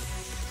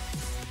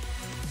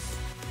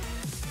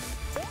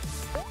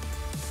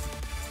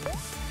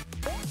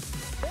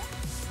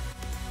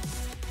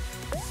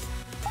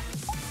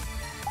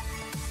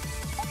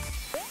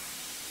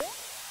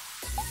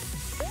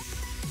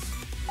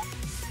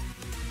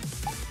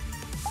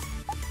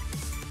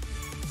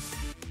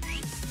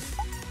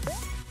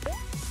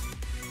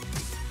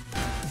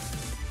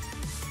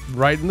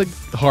 right in the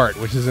heart,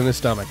 which is in his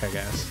stomach, I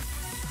guess.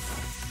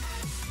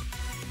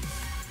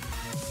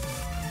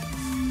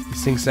 He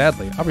sings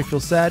sadly. Aubrey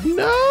feels sad.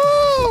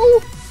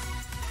 No!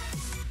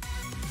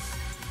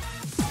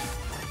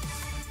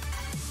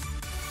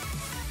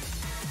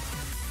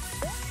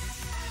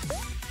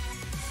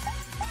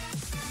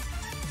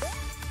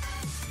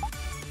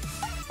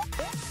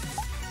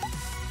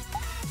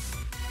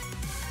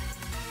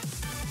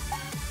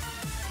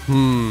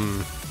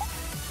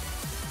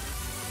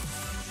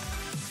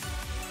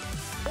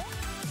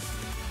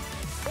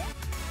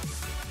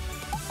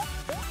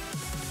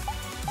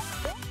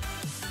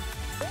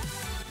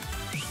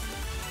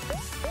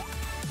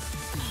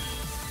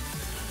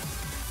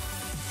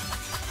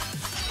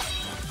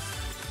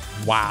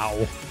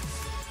 Wow.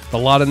 A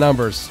lot of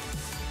numbers.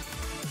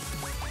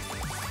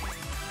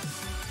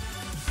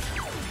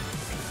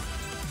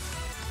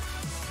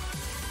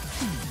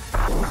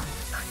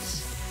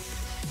 Nice.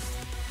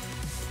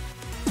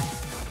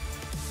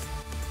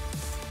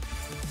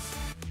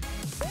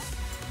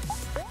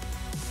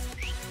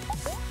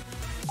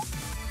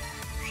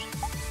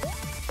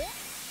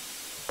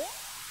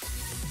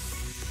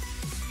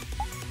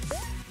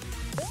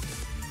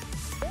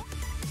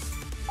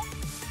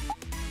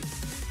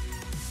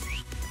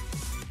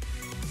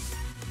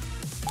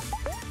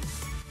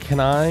 Can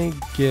I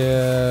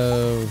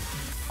give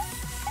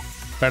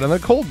better than a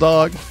cold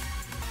dog?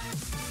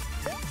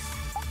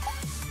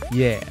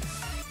 Yeah.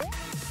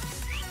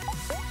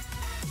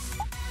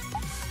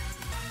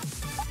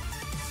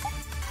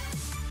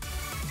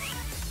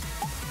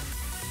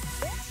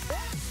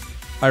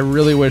 I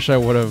really wish I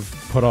would have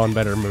put on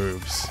better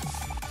moves.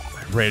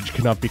 My rage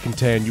cannot be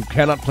contained. You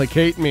cannot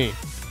placate me.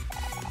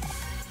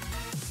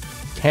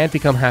 Can't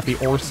become happy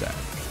or sad.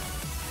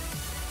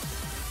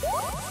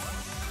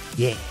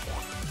 Yeah.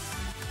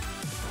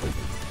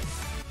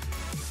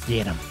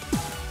 Get him.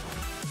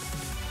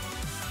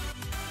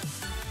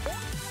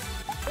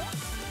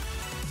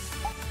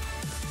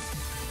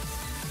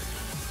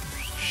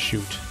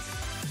 Shoot.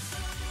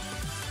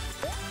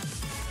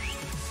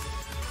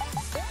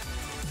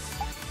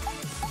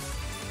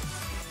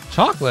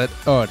 Chocolate?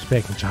 Oh, it's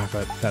baking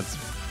chocolate.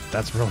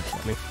 That's really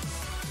funny.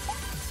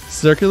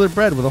 Circular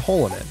bread with a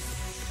hole in it.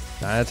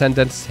 9 out of 10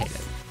 dentists hate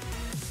it.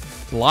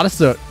 It's a lot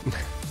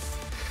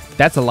of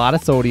That's a lot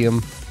of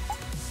sodium.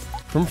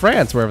 From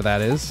France, wherever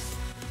that is.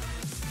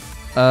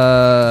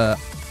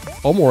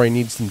 Omori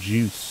needs some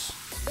juice.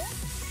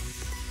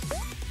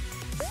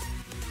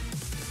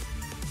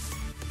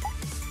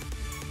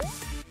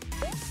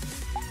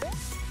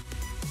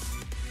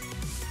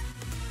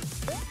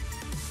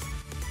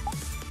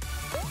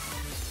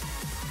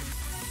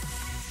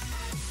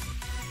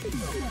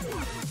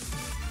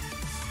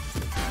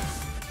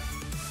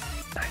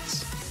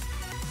 Nice.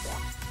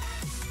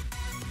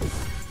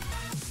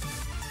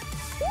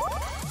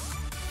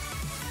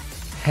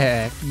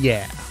 Heck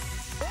yeah.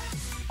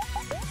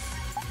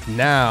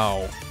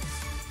 Now.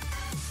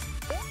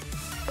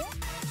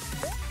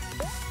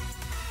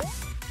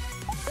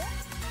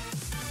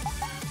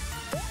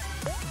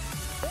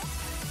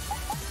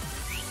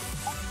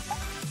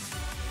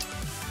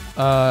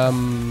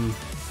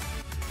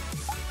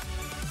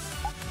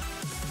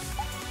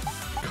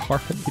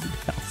 Carbonated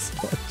house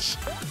punch.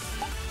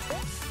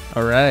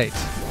 Alright.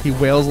 He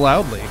wails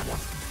loudly.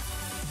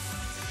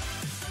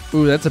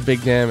 Ooh, that's a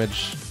big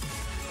damage.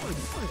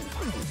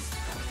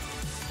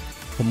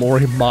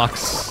 Omori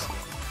mocks.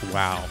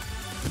 Wow.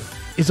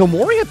 Is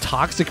Omori a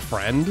toxic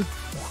friend?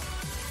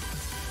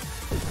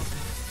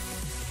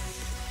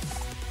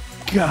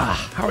 Gah,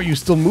 how are you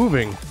still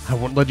moving? I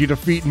won't let you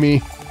defeat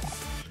me.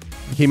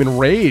 Became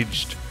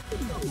enraged.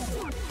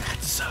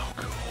 That's so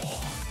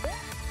cool.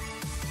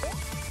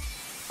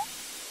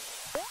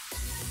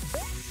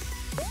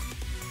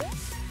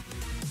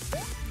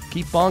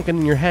 Keep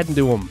bonking your head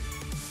into him.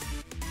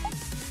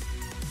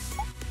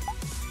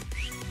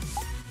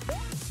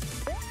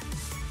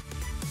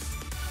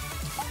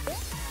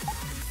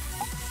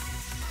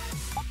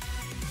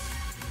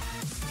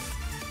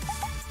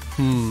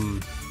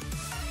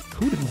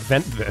 Who'd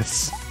invent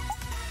this?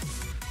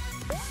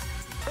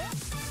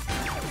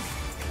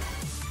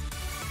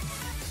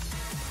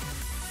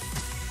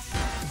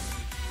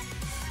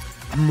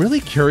 I'm really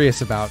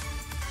curious about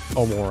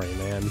Omori,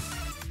 man.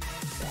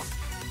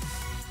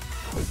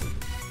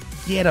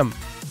 Get him!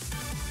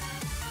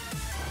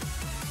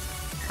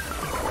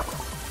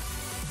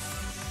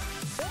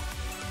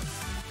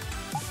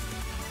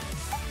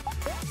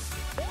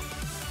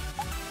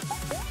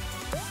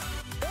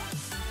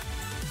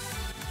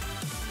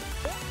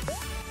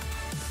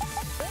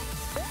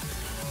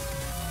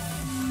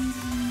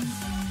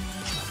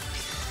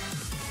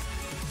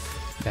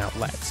 Now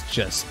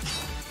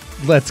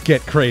let's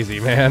get crazy,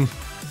 man.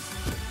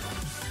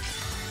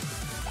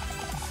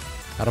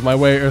 Out of my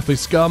way, earthly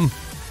scum.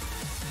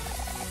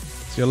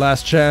 It's your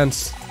last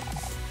chance.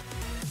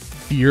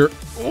 Fear.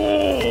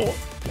 Oh!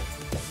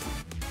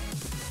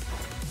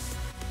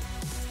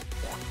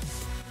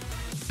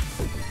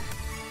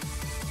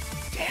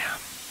 Damn.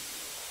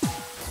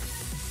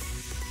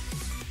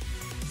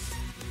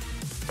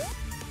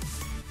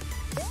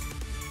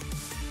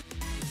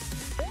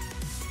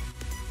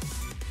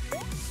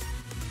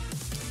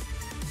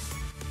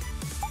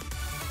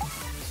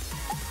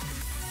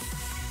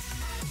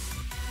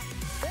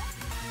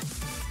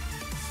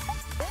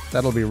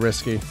 That'll be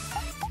risky.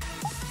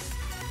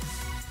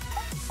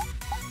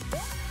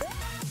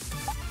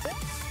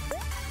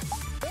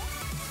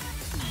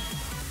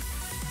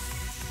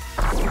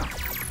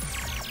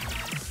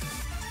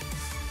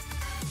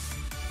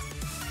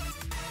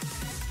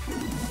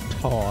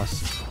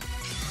 Tossed.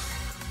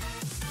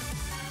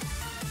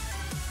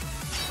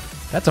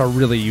 That's a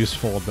really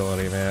useful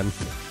ability, man.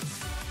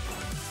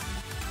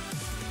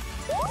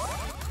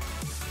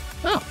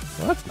 Oh,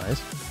 well, that's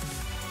nice.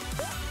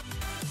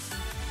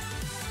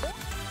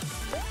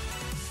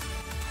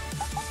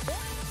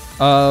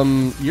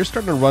 You're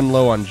starting to run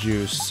low on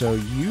juice, so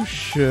you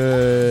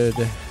should...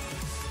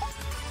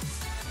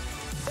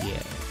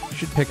 Yeah, you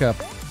should pick up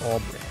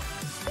Omori.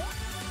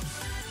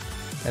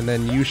 And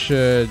then you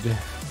should...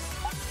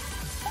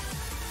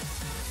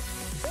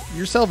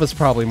 Yourself is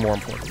probably more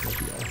important,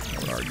 I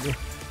would argue.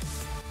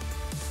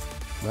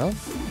 Well...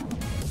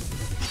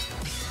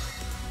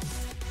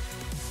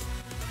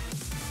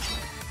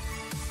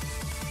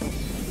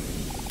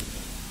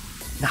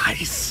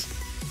 Nice!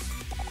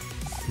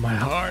 My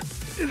heart,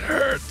 it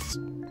hurts!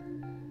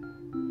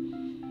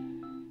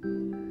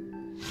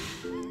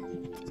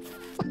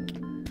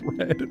 Fucking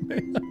bread,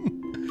 man.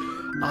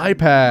 Eye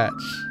patch.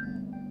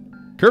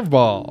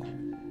 Curveball.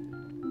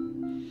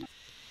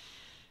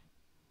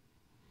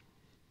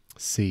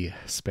 See ya,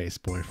 space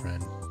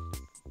boyfriend.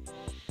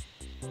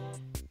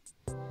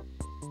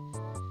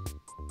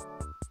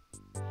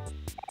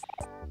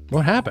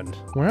 What happened?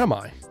 Where am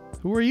I?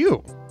 Who are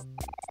you?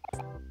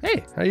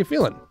 Hey, how you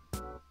feeling?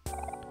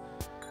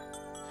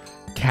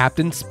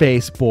 Captain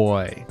Space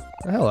Boy.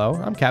 Oh, hello,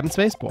 I'm Captain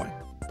Space Boy.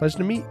 Pleasure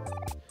to meet.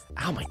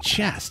 Ow, my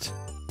chest.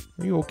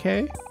 Are you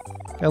okay?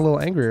 Got a little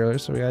angry earlier,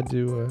 so we had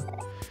to,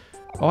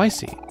 Oh, I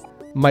see.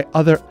 My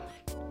other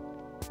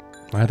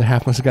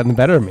half must have gotten the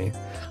better of me.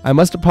 I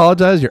must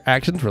apologize. Your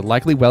actions were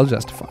likely well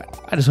justified.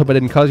 I just hope I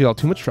didn't cause you all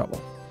too much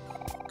trouble.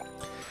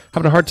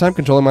 Having a hard time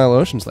controlling my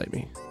emotions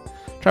lately.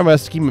 Try my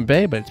best to keep them at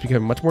bay, but it's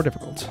becoming much more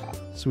difficult.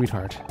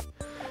 Sweetheart.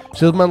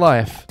 She lived my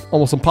life.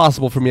 Almost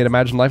impossible for me to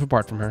imagine life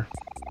apart from her.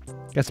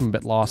 Guess I'm a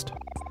bit lost.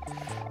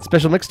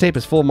 Special mixtape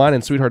is full of mine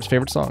and Sweetheart's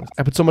favorite songs.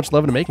 I put so much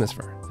love into making this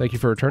for her. Thank you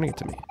for returning it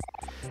to me.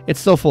 It's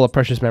still full of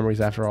precious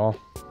memories after all.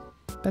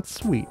 That's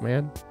sweet,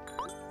 man.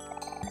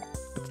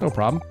 It's no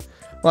problem.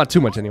 Well, not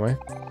too much anyway.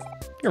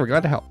 Here, we're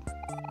glad to help.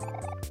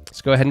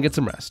 Let's go ahead and get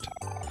some rest.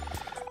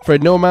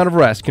 Afraid no amount of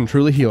rest can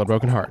truly heal a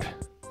broken heart.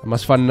 I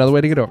must find another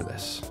way to get over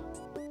this.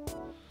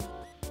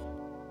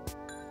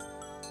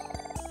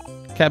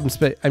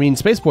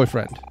 Space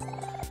Boyfriend.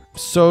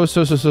 So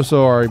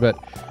sorry, but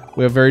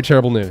we have very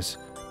terrible news.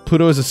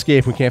 Pluto has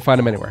escaped. We can't find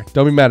him anywhere.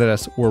 Don't be mad at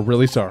us. We're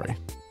really sorry.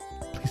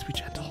 Please be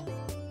gentle.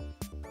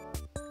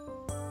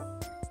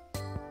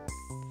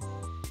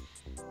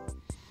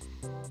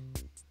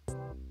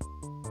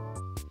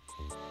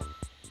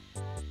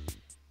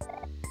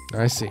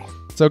 I see.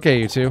 It's okay,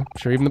 you two. I'm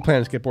sure even the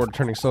planets get bored of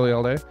turning slowly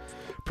all day.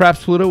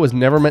 Perhaps Pluto was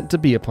never meant to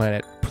be a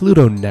planet.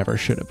 Pluto never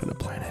should have been a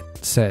planet,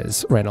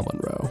 says Randall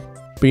Monroe.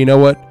 But you know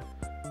what?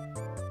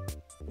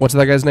 What's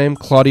that guy's name?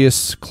 Claude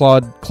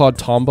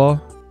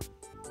Tombaugh?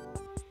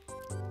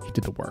 He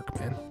did the work,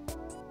 man.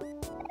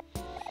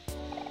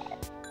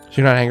 So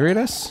you're not angry at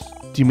us?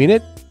 Do you mean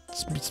it?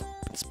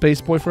 Space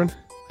boyfriend?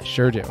 I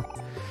sure do.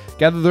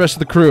 Gather the rest of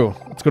the crew.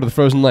 Let's go to the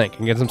frozen lake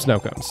and get some snow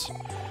cones.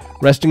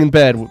 Resting in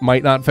bed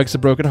might not fix a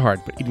broken heart,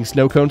 but eating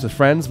snow cones with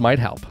friends might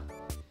help.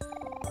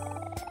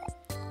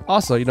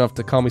 Also, you don't have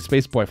to call me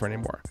Space Boyfriend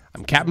anymore.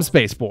 I'm Captain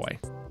Space Boy.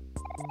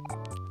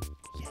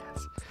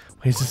 Yes.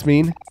 What does this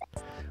mean?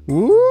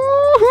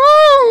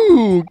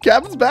 Woohoo!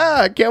 Captain's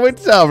back! Can't wait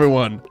to tell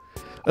everyone.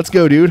 Let's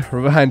go, dude.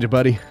 We're behind you,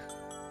 buddy.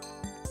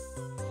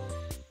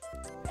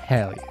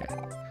 Hell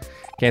yeah.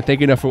 Can't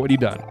thank you enough for what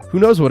you've done. Who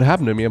knows what would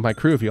happen to me and my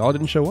crew if you all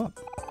didn't show up?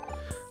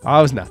 Oh,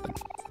 it was nothing.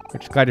 We're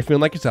just glad you're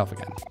feeling like yourself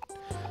again.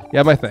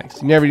 Yeah, my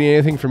thanks. You never need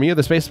anything from me or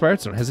the Space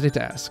Pirates, don't hesitate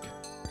to ask.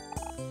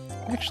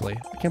 Actually,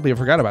 I can't believe I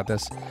forgot about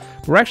this.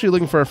 We're actually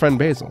looking for our friend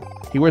Basil.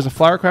 He wears a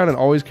flower crown and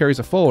always carries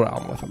a photo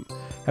album with him.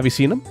 Have you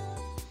seen him?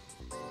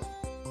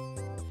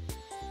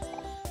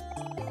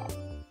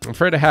 I'm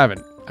afraid I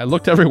haven't. I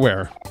looked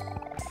everywhere.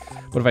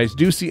 But if I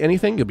do see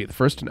anything, you'll be the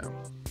first to know.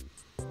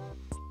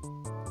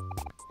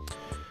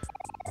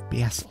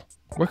 Basil.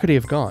 Where could he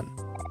have gone?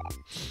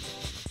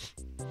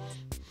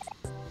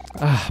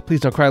 Ah, please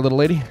don't cry, little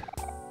lady.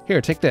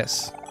 Here, take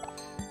this.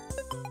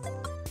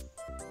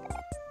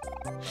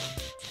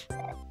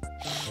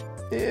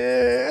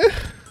 Yeah.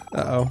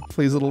 Uh-oh.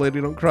 Please, little lady,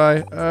 don't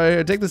cry.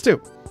 Here, take this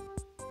too.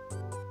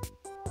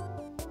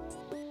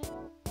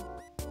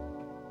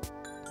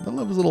 I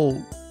love his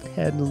little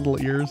head and his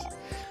little ears.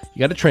 You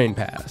got a train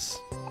pass.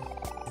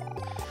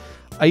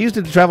 I used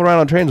it to travel around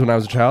on trains when I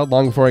was a child,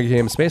 long before I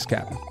became a space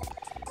captain.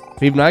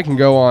 If even I can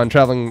go on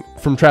traveling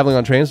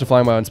on trains to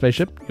fly my own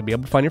spaceship, you'll be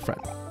able to find your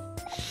friend.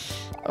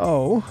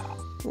 Oh,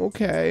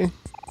 okay.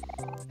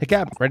 Hey,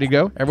 Cap, ready to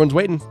go? Everyone's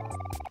waiting.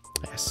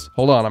 Yes.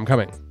 Hold on, I'm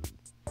coming.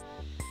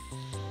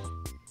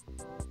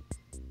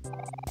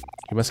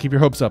 You must keep your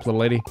hopes up, little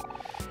lady.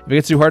 If it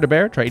gets too hard to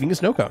bear, try eating a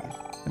snow cone.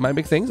 It might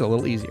make things a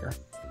little easier.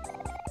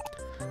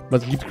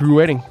 Let's keep the crew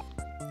waiting.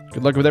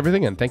 Good luck with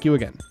everything, and thank you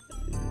again.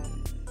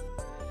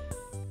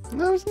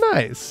 That was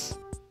nice.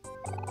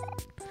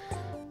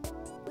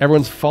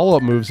 Everyone's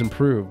follow-up moves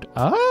improved.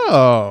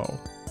 Oh.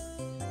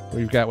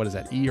 We've got, what is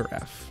that, E or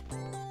F?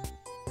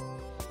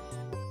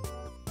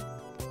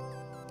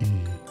 E.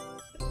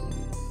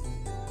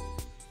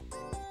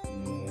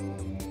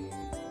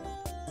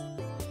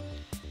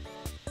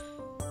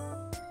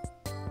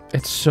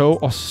 It's so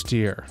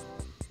austere.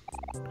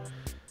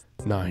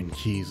 9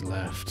 keys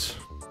left.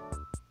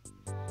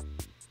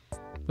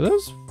 Were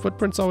those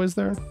footprints always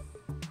there?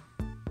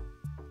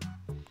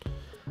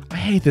 I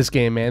hate this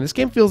game, man. This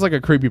game feels like a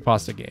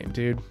creepypasta game,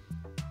 dude.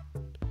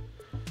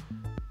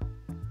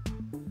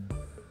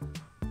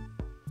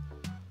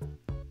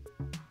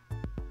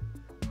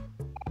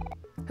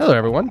 Hello,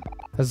 everyone.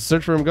 How's the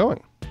search for him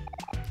going?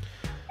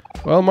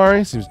 Well,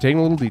 Omori seems taking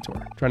a little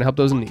detour, trying to help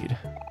those in need.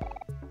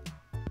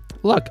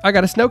 Look, I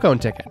got a snow cone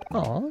ticket.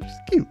 Aw, it's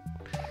cute.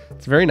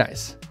 It's very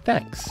nice.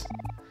 Thanks.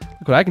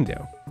 Look what I can do.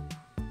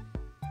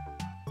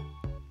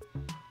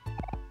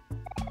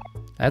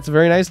 That's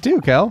very nice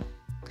too, Kel.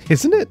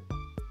 Isn't it?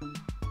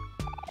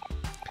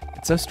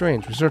 It's so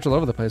strange. We searched all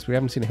over the place. We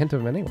haven't seen a hint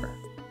of him anywhere.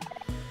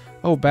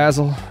 Oh,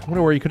 Basil. I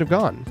wonder where you could have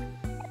gone.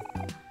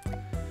 Do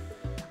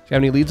you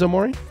have any leads,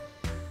 Omori?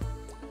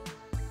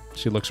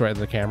 She looks right at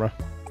the camera.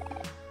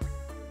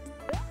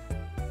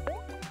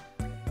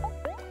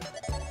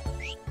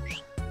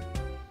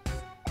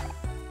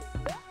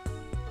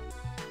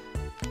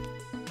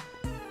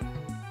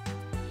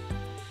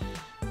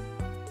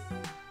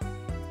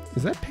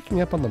 Is that picking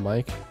up on the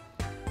mic?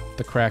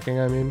 The cracking,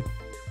 I mean.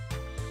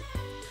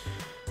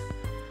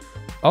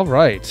 All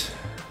right.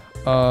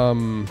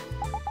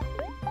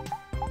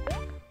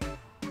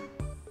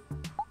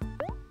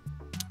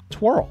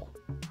 Twirl.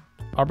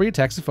 Aubrey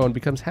attacks the phone and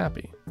becomes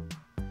happy.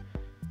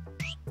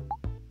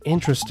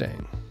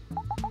 Interesting.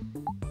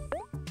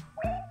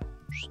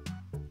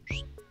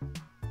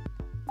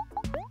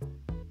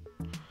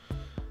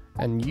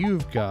 And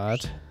you've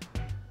got...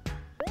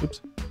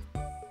 Oops.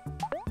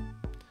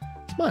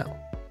 Smile.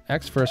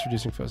 Acts first,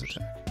 reducing foe's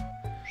attack.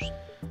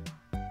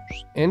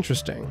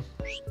 Interesting.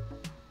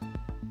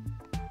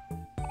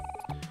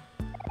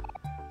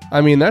 I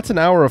mean, that's an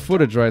hour of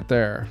footage right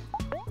there.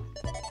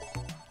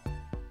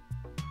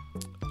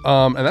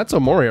 And that's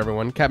Omori,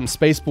 everyone. Captain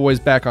Spaceboy's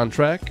back on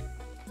track.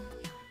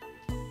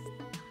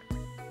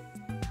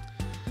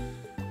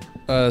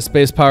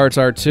 Space Pirates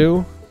are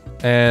too.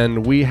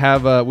 And we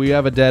have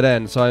a dead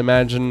end, so I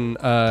imagine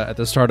at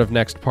the start of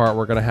next part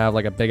we're gonna have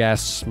like a big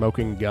ass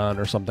smoking gun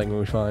or something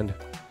we find.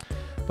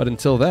 But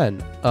until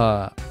then,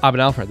 I've been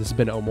Alfred. This has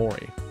been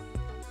Omori,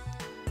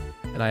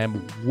 and I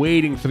am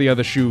waiting for the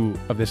other shoe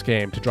of this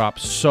game to drop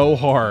so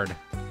hard.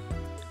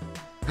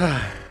 All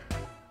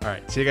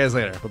right, see you guys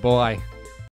later. Bye bye.